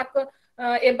moments.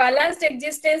 A balanced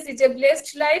existence is a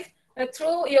blessed life.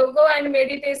 Through yoga and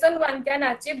meditation, one can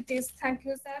achieve this. Thank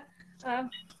you, sir.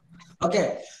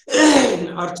 Okay.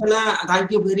 Archana,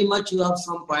 thank you very much. You have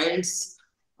some points.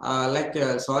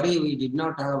 Sorry, we did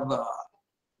not have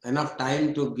enough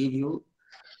time to give you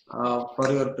for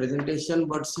your presentation,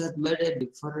 but she has made a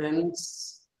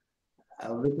difference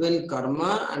between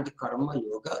karma and karma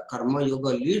yoga. Karma yoga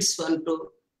leads one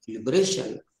to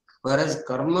liberation, whereas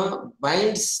karma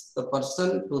binds the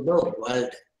person to the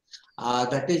world.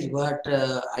 That is what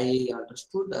I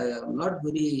understood. I am not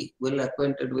very well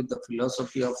acquainted with the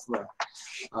philosophy of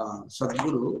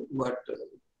Sadhguru,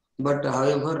 but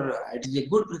however, it is a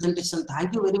good presentation.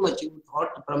 Thank you very much. You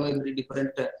thought from a very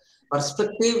different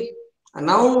perspective. And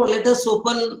now let us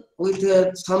open with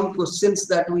some questions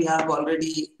that we have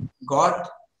already got.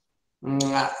 And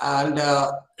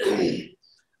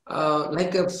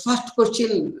like a first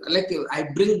question, like I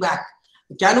bring back,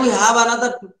 can we have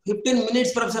another 15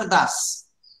 minutes, Professor Das?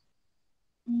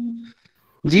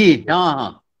 Ji, 15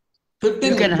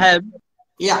 you can minutes. have,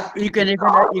 yeah. You can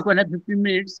have 15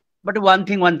 minutes. But one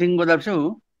thing,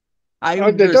 Godavarish, I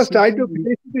would let us try to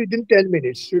finish within 10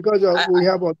 minutes because we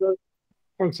have other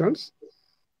functions.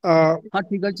 हाँ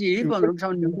ठीक ଅଛି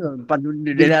 15 ନିଅନ୍ତୁ 5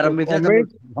 minute ଡେରି ଆରମ୍ଭ ହେଇଥିଲା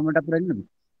ସମୟଟା ପୁରା ନିଅନ୍ତୁ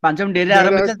 5 minute ଡେରି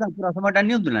ଆରମ୍ଭ ହେଇଥିଲା ପୁରା ସମୟଟା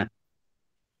ନିଅନ୍ତୁ ନା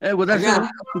ଏ Godabarish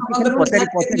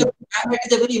it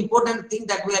is a very important thing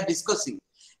that we are discussing.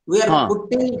 We are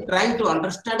trying to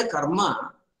understand karma,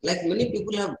 like many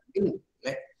people have been,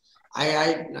 like I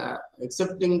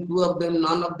accepting 2 of them,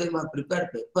 none of them have prepared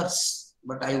papers,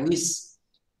 but I wish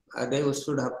they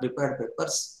should have prepared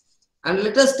papers. And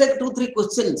let us take 2-3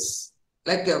 questions,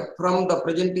 like from the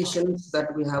presentations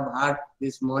that we have had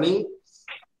this morning.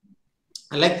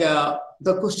 Like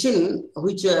the question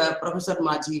which Professor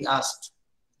Maji asked,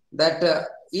 that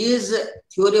is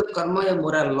theory of karma a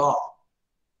moral law?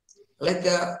 Like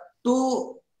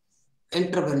 2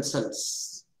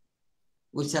 interventions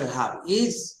we shall have.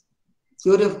 Is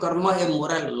theory of karma a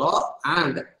moral law,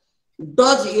 and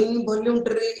does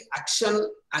involuntary action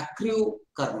accrue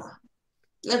karma?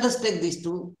 Let us take these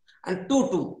 2 and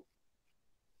 2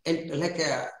 and like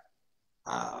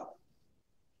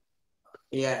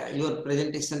yeah, your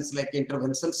presentations like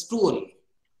interventions 2 only.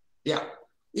 Yeah,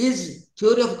 is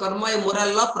theory of karma a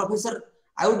moral law? Professor,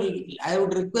 I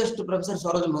would request Professor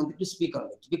Saroj Mohanty to speak on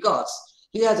it, because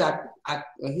he has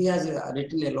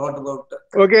written a lot about.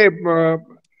 Okay.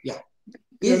 Yeah.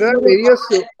 There are various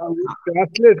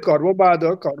translate karma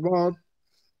bada karma.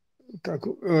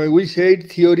 We say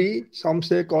it theory. Some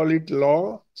say call it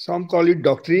law. Some call it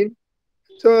doctrine.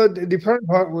 So the different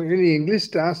in English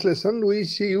translation we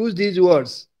use these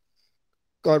words.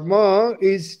 Karma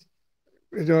is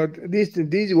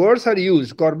these words are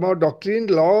used. Karma, doctrine,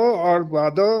 law, or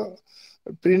other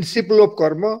principle of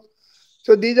karma.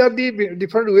 So these are the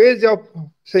different ways of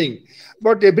saying.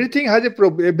 But everything has a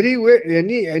problem. Every way,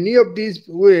 any of these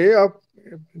way of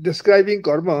describing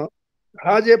karma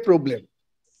has a problem.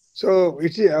 So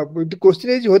it's the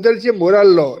question is whether it's a moral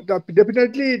law.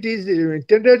 Definitely, it is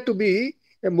intended to be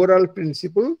a moral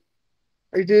principle.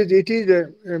 It is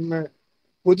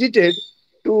posited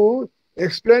to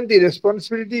explain the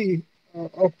responsibility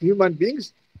of human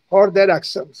beings for their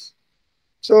actions.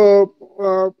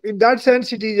 So in that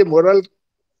sense, it is a moral.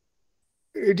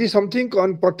 It is something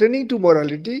pertaining to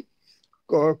morality.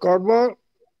 Karma.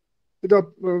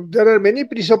 There are many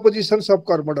presuppositions of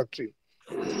karma doctrine.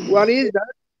 One is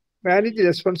that man is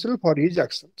responsible for his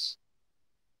actions.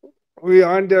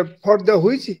 And for the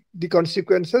which the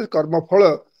consequences karma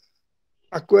phala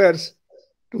acquires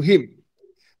to him.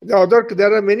 There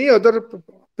are many other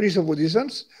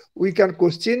presuppositions. We can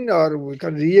question or we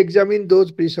can re-examine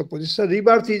those presuppositions.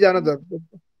 Rebirth is another.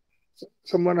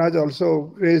 Someone has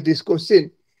also raised this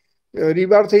question.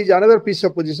 Rebirth is another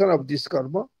presupposition of this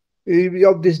karma,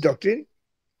 of this doctrine.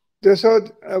 So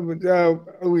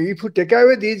if we take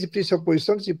away these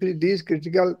presuppositions,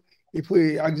 if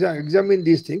we examine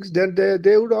these things, then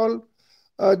they would all,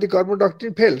 the karma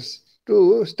doctrine fails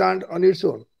to stand on its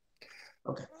own.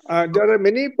 Okay. There are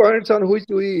many points on which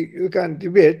we can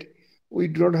debate. We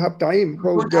don't have time.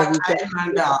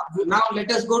 And now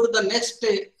let us go to the next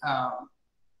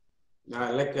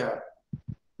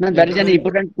no, that is an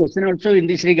important question also in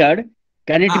this regard.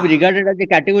 Can it be regarded as a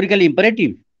categorical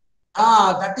imperative?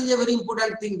 That is a very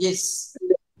important thing. Yes.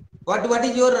 What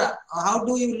is your, how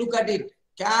do you look at it?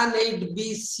 Can it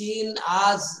be seen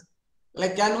as,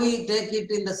 like, can we take it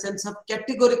in the sense of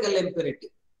categorical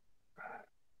imperative?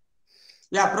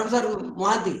 Yeah, Professor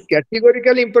Mohanty.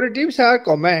 Categorical imperatives are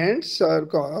commands or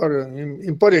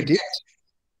imperatives.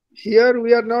 Here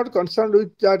we are not concerned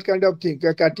with that kind of thing.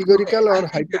 Categorical or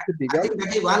hypothetical. I think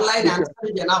that is one line answer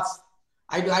is enough.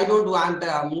 I don't want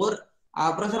more.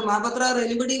 Professor Mahapatra or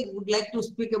anybody would like to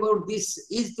speak about this?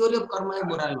 Is theory of karma a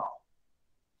moral law?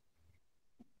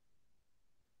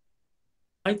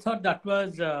 I thought that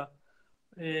was a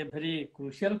very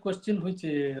crucial question which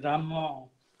Ram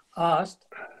asked,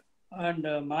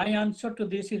 and my answer to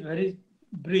this is very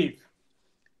brief.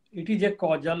 It is a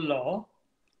causal law,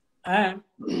 and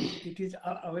it is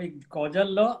a causal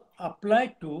law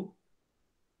applied to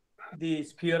the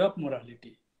sphere of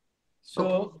morality.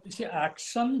 So, you see,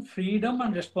 action, freedom,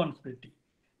 and responsibility.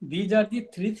 These are the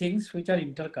 3 things which are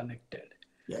interconnected.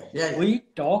 Yeah. We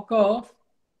talk of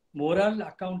moral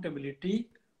accountability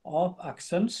of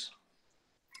actions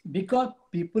because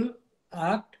people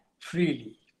act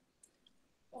freely.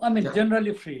 I mean,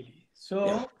 generally freely.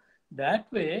 So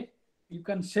that way, you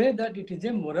can say that it is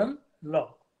a moral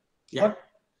law. Yeah.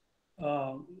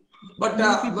 But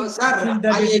sir,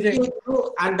 I agree with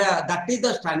you, and that is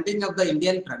the standing of the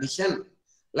Indian tradition.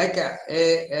 Like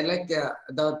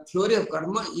the theory of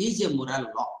karma is a moral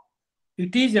law.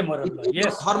 It is a moral law. Yes.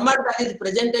 The format that is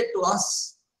presented to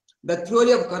us, the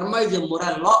theory of karma is a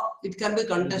moral law. It can be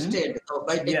contested. So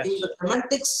by taking the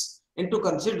semantics into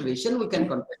consideration, we can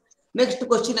contest. Next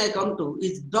question I come to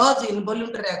is: does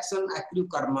involuntary action accrue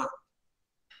karma?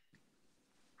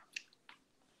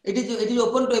 It is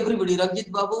open to everybody,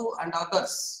 Ranjit Babu and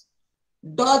others.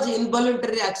 Does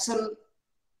involuntary action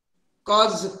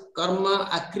cause karma,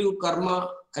 accrue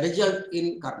karma, result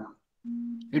in karma?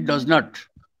 It does not.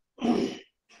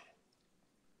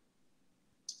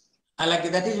 I like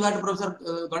it. That is what Professor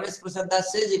Ganesh Prasad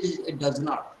Das says. It does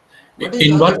not.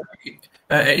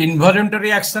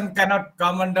 Involuntary action cannot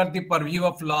come under the purview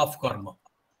of law of karma,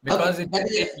 because it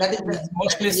is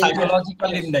mostly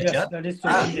psychological in nature. Yes, that is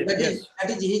true. That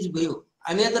is his view.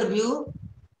 Any other view?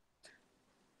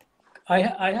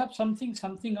 I have something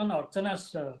on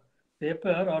Archana's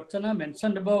paper. Archana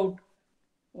mentioned about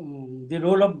the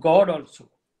role of God also.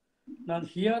 Now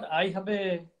here I have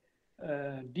a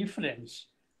difference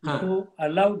to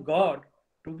allow God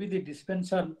to be the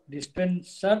dispenser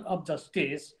of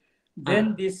justice.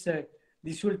 Then this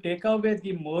will take away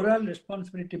the moral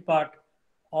responsibility part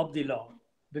of the law,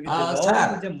 because the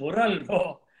law is a moral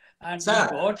law, and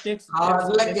God takes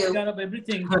care of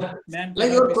everything. Man,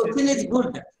 like your question is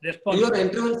good. Your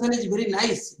intervention is very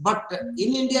nice, but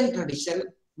in Indian tradition,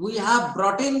 we have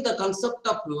brought in the concept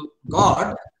of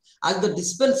God as the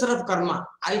dispenser of karma.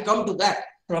 I'll come to that.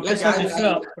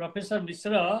 Professor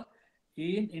Mishra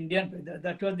in Indian,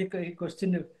 that was the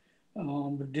question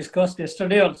discussed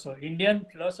yesterday also. Indian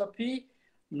philosophy,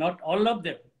 not all of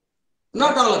them.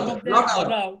 Not all of them. Not all.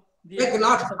 Allow the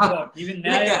even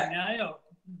Nyaya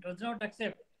does not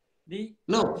accept the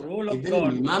role of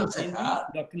God in the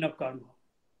doctrine of karma.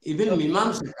 Even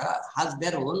Mimamsaka has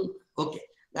their own. Okay.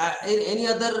 Any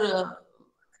other?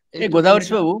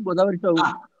 Godavarish Babu,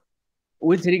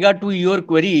 with regard to your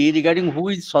query regarding who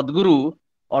is Sadguru,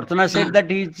 Archana said that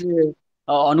he is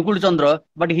Anukul Chandra,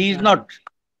 but he is not.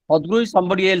 Sadguru is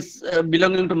somebody else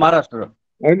belonging to Maharashtra.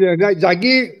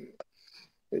 Jagi.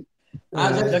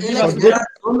 There are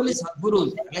so many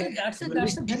Sadgurus. That's a very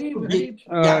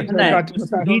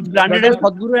he is branded as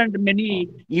Sadguru, and many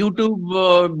YouTube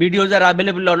videos are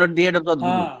available on the head of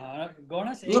Sadguru.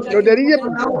 There is a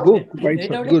book by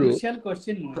Sadguru. Crucial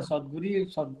question.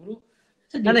 Sadguru.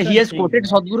 He has quoted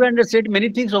Sadguru and said many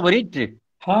things over it.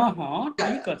 But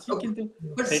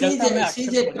she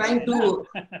is trying to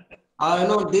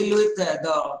deal with the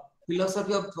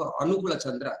philosophy of Anukula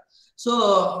Chandra.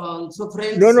 So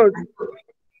friends. No.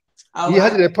 He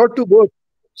has referred to both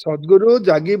Sadguru,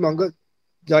 Jagi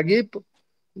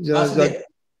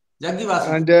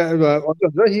and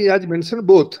he has mentioned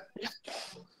both.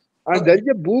 And there is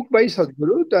a book by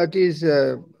Sadguru that is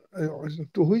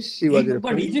to which she was referring.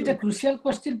 But is it a crucial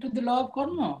question to the law of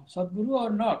karma, Sadguru or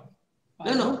not?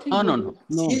 No.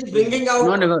 He's bringing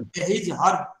out his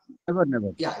heart.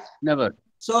 Never. Yeah. Never.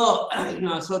 So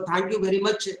thank you very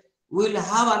much. We'll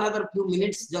have another few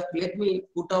minutes. Just let me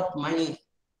put up my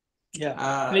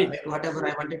whatever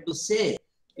I wanted to say.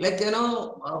 Like,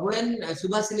 when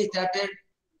Subasini started,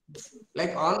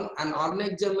 like on an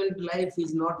unexamined life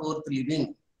is not worth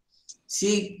living.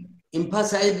 She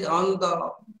emphasized on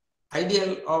the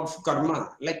ideal of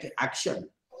karma, like action.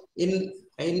 In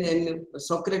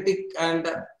Socratic and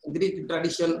Greek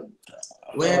tradition,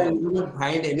 where you don't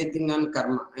find anything on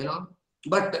karma,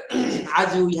 But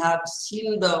as we have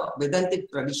seen the Vedantic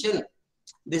tradition,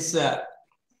 this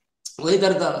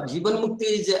whether the Jivan Mukti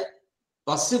is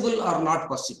possible or not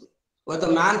possible,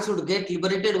 whether man should get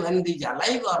liberated when he is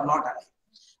alive or not alive.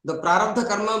 The Prarabdha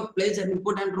karma plays an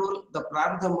important role. The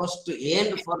Prarabdha must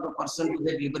end for the person to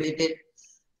get liberated.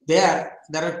 There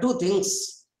are two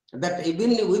things that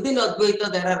even within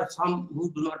Advaita, there are some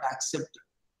who do not accept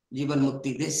Jivan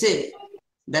Mukti. They say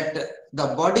that the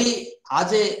body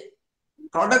as a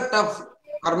product of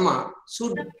karma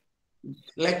should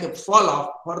fall off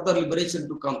for the liberation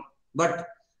to come. But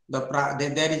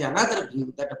there is another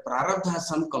view that Prarabdha has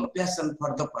some compassion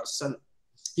for the person.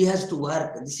 He has to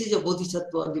work. This is a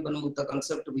Bodhisattva Jivan Mukta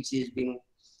concept which is being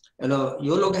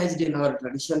yologized in our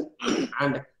tradition,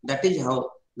 and that is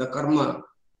how the karma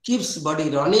keeps body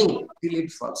running till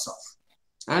it falls off.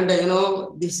 And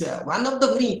this one of the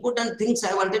very important things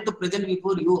I wanted to present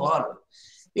before you all.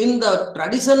 In the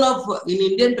tradition in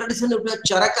Indian tradition, we have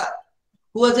charaka.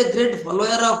 who was a great follower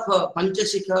of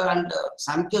Panchashikha and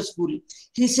Samkhya school,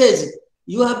 he says,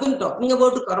 you have been talking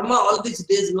about karma all these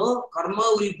days, no? Karma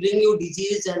will bring you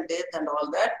disease and death and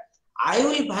all that. I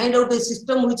will find out a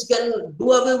system which can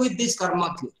do away with this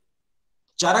karma theory.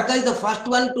 Charaka is the first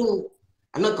one to,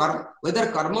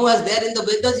 whether karma was there in the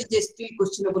Vedas is a still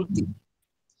questionable thing.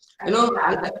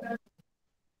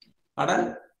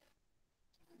 Pardon?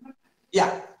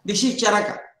 Yeah, this is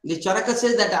Charaka. The Charaka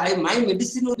says that my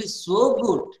medicine will be so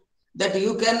good that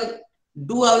you can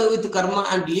do away with karma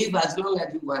and live as long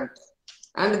as you want.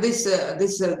 And this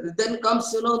then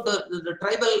comes, the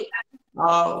tribal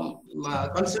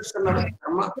conception of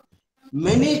karma.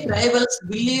 Many tribals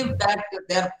believe that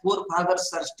their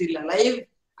forefathers are still alive,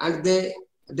 and they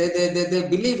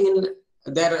believe in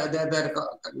their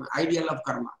ideal of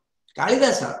karma.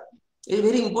 Kalidasa is a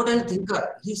very important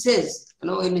thinker. He says,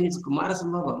 in his Kumara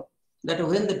Sambhavam, that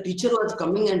when the teacher was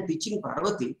coming and teaching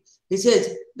Parvati, he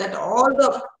says that all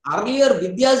the earlier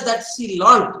vidyas that she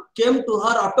learned came to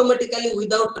her automatically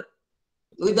without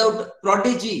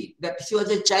prodigy, that she was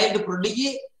a child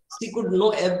prodigy. She could know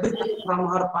everything from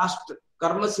her past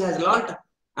karma she has learned.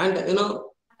 And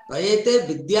Vayete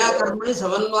vidya karmani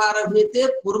samanvarabhyate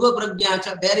purva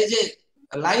prajnacha. There is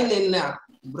a line in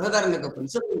Brihadaranyaka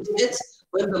Upanishad which says,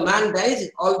 when the man dies,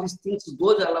 all these things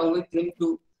goes along with him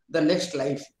to the next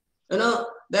life. There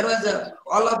was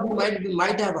all of you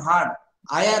might have heard.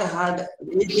 Ayar had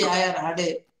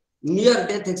a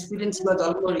near-death experience. He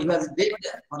was dead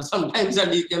for some time,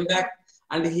 and he came back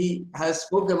and he has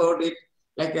spoke about it.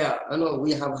 Like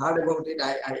we have heard about it.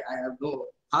 I have no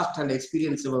first-hand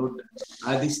experience about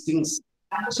these things.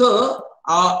 So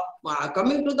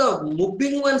coming to the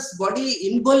moving one's body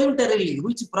involuntarily,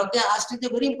 which Pragya asked, is a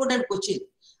very important question.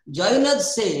 Jainas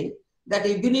say that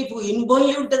even if you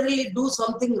involuntarily do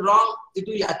something wrong, it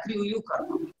will accrue you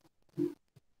karma.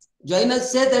 Jainas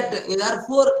say that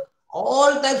therefore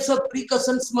all types of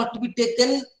precautions must be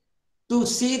taken to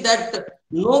see that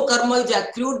no karma is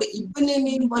accrued even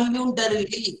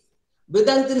involuntarily.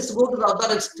 Vedantists go to the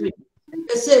other extreme.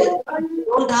 They say you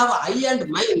don't have eye and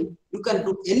mind, you can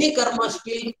do any karma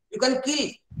still, you can kill.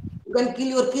 You can kill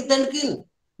your kith and kin.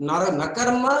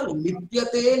 Nakarma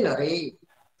lipyate nare.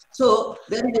 So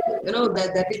then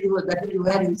that is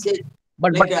where he says.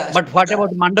 But what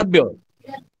about Mandavya?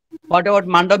 What about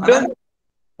Mandavya?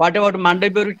 What about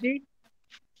Mandavya Rishi?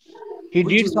 He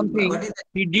did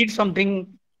something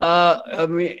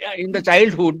in the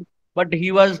childhood, but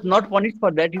he was not punished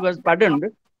for that. He was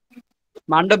pardoned.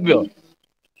 Mandavya.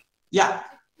 Yeah.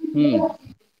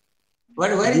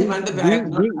 Where is Mandavya?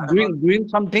 Doing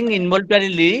something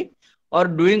involuntarily or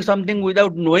doing something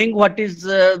without knowing what is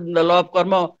the law of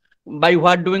karma, by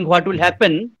doing what will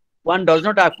happen, one does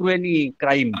not accrue any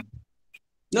crime.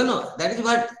 No, that is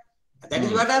what I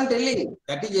am telling.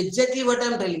 That is exactly what I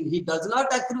am telling. He does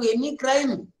not accrue any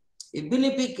crime. Even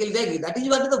if he kills, that is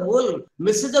what is the whole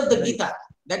message of the Gita.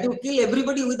 That you kill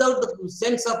everybody without the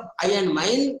sense of eye and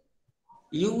mind,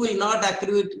 you will not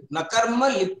accrue it. Nakarma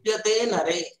lipyate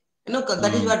nare.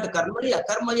 That is what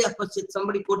karmaya paschit,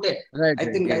 somebody quoted. Right, I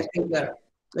think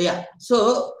yeah.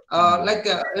 So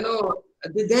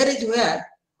there is where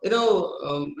there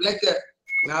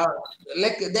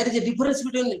is a difference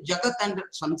between jagat and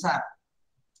samsara.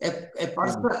 A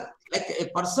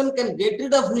person can get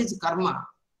rid of his karma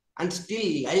and still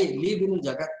live in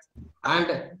jagat.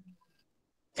 And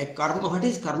a karma, what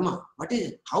is karma? What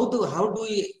is what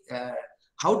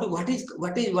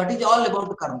is all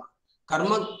about karma?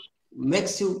 Karma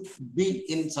makes you be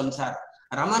in samsara.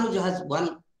 Ramanuja has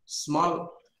one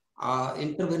small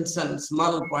intervention,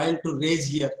 small point to raise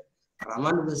here.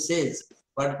 Ramanuja says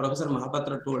what Professor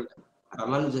Mahapatra told.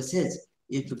 Ramanuja says,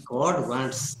 if God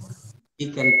wants,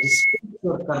 he can destroy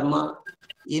your karma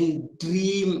in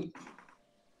dream.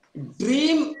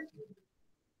 Dream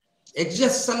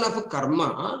exhaustion of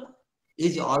karma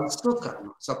is also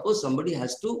karma. Suppose somebody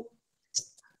has to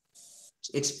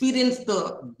experience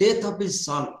the death of his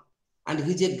son and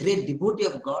he is a great devotee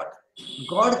of God.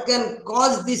 God can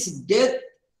cause this death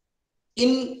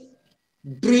in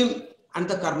dream and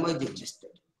the karma is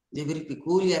adjusted. It's a very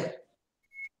peculiar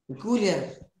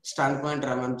standpoint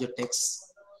Ramanuja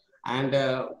takes, and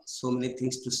so many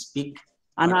things to speak.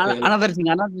 And another thing,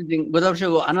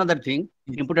 Godavarish, another thing,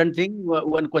 important thing,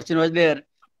 one question was there,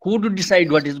 who to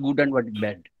decide what is good and what is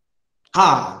bad?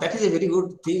 That is a very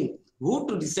good thing. Who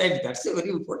to decide, that's a very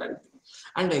important thing.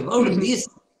 And about this,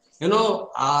 how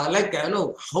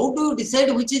do you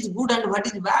decide which is good and what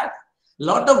is bad?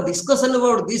 Lot of discussion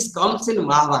about this comes in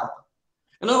Mahabharata.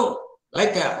 I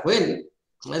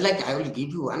will give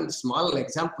you one small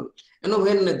example.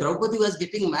 When Draupadi was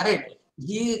getting married,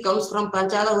 he comes from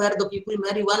Panchala where the people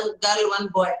marry one girl, one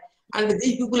boy. And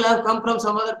these people have come from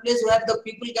some other place where the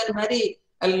people can marry,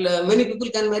 many people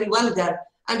can marry one girl.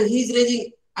 And he is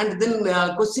raising, and then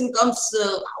question comes,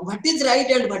 what is right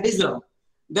and what is wrong?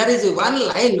 There is one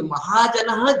line,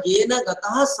 Mahajanaha Jena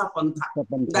Gataha Sapantha.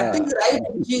 That is right,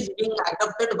 which is being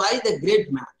adopted by the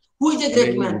great man. Who is a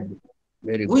great man?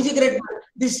 Who is a great man?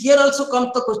 This here also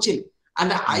comes the question.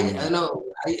 And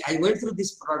I went through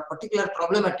this particular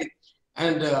problematic,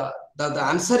 and the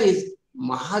answer is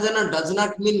Mahajana does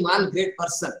not mean one great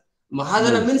person.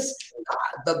 Mahajana means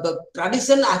the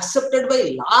tradition accepted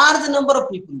by large number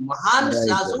of people. Mahan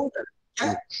Sasu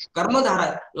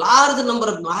Karmadhara, large number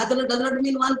of Mahajana does not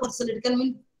mean one person. It can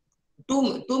mean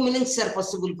two meanings are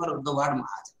possible for the word Mahajana.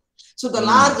 So the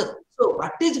large, so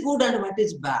what is good and what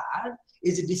is bad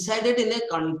is decided in a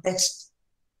context.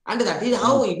 And that is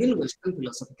how even Western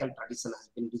philosophical tradition has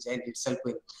been designed itself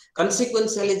with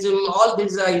consequentialism, all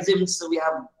these isms we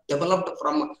have developed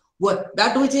from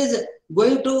that which is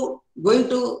going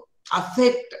to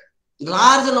affect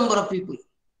large number of people.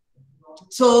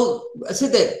 So see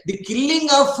the killing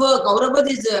of Kauravas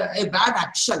is a bad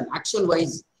action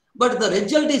wise, but the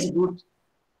result is good.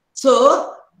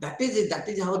 So that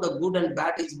is how the good and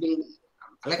bad is being.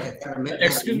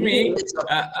 Excuse me,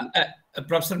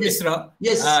 Professor Mishra.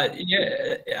 Yes.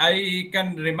 I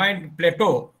can remind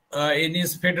Plato in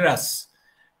his Phaedrus.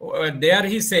 There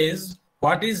he says,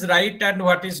 what is right and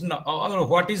what is not, or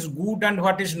what is good and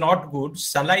what is not good.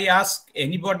 Shall I ask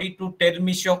anybody to tell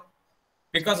me so?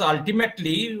 Because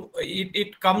ultimately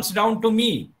it comes down to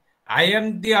me. I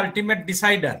am the ultimate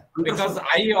decider because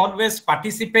I always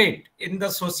participate in the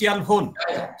social whole.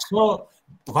 So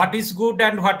what is good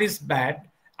and what is bad,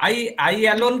 I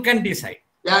alone can decide.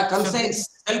 Yeah, conscience,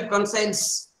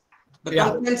 self-conscience. The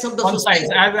Yeah, conscience of the conscience,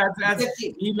 society. as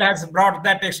he has brought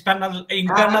that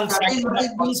internal side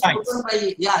of conscience.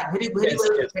 Yeah, very Yes,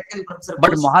 well yes. taken, Professor.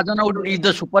 But Mahajana is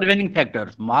the supervening factor.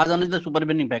 Mahajana is the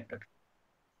supervening factor.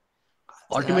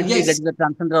 Ultimately, yes. that is the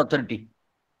transcendental authority.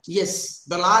 Yes,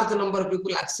 the large number of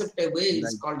people accept a way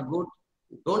is called good.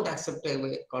 Don't accept a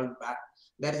way called bad.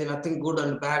 There is nothing good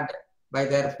and bad by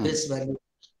their face value.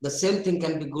 The same thing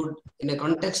can be good in a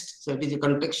context. So it is a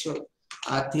contextual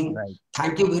thing. Right.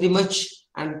 Thank you very much,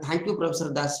 and thank you,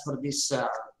 Professor Das, for this.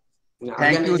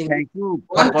 Thank you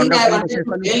for One thing I conducting wanted the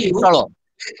to session tell in you: Solo.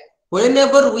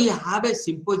 whenever we have a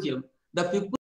symposium, the people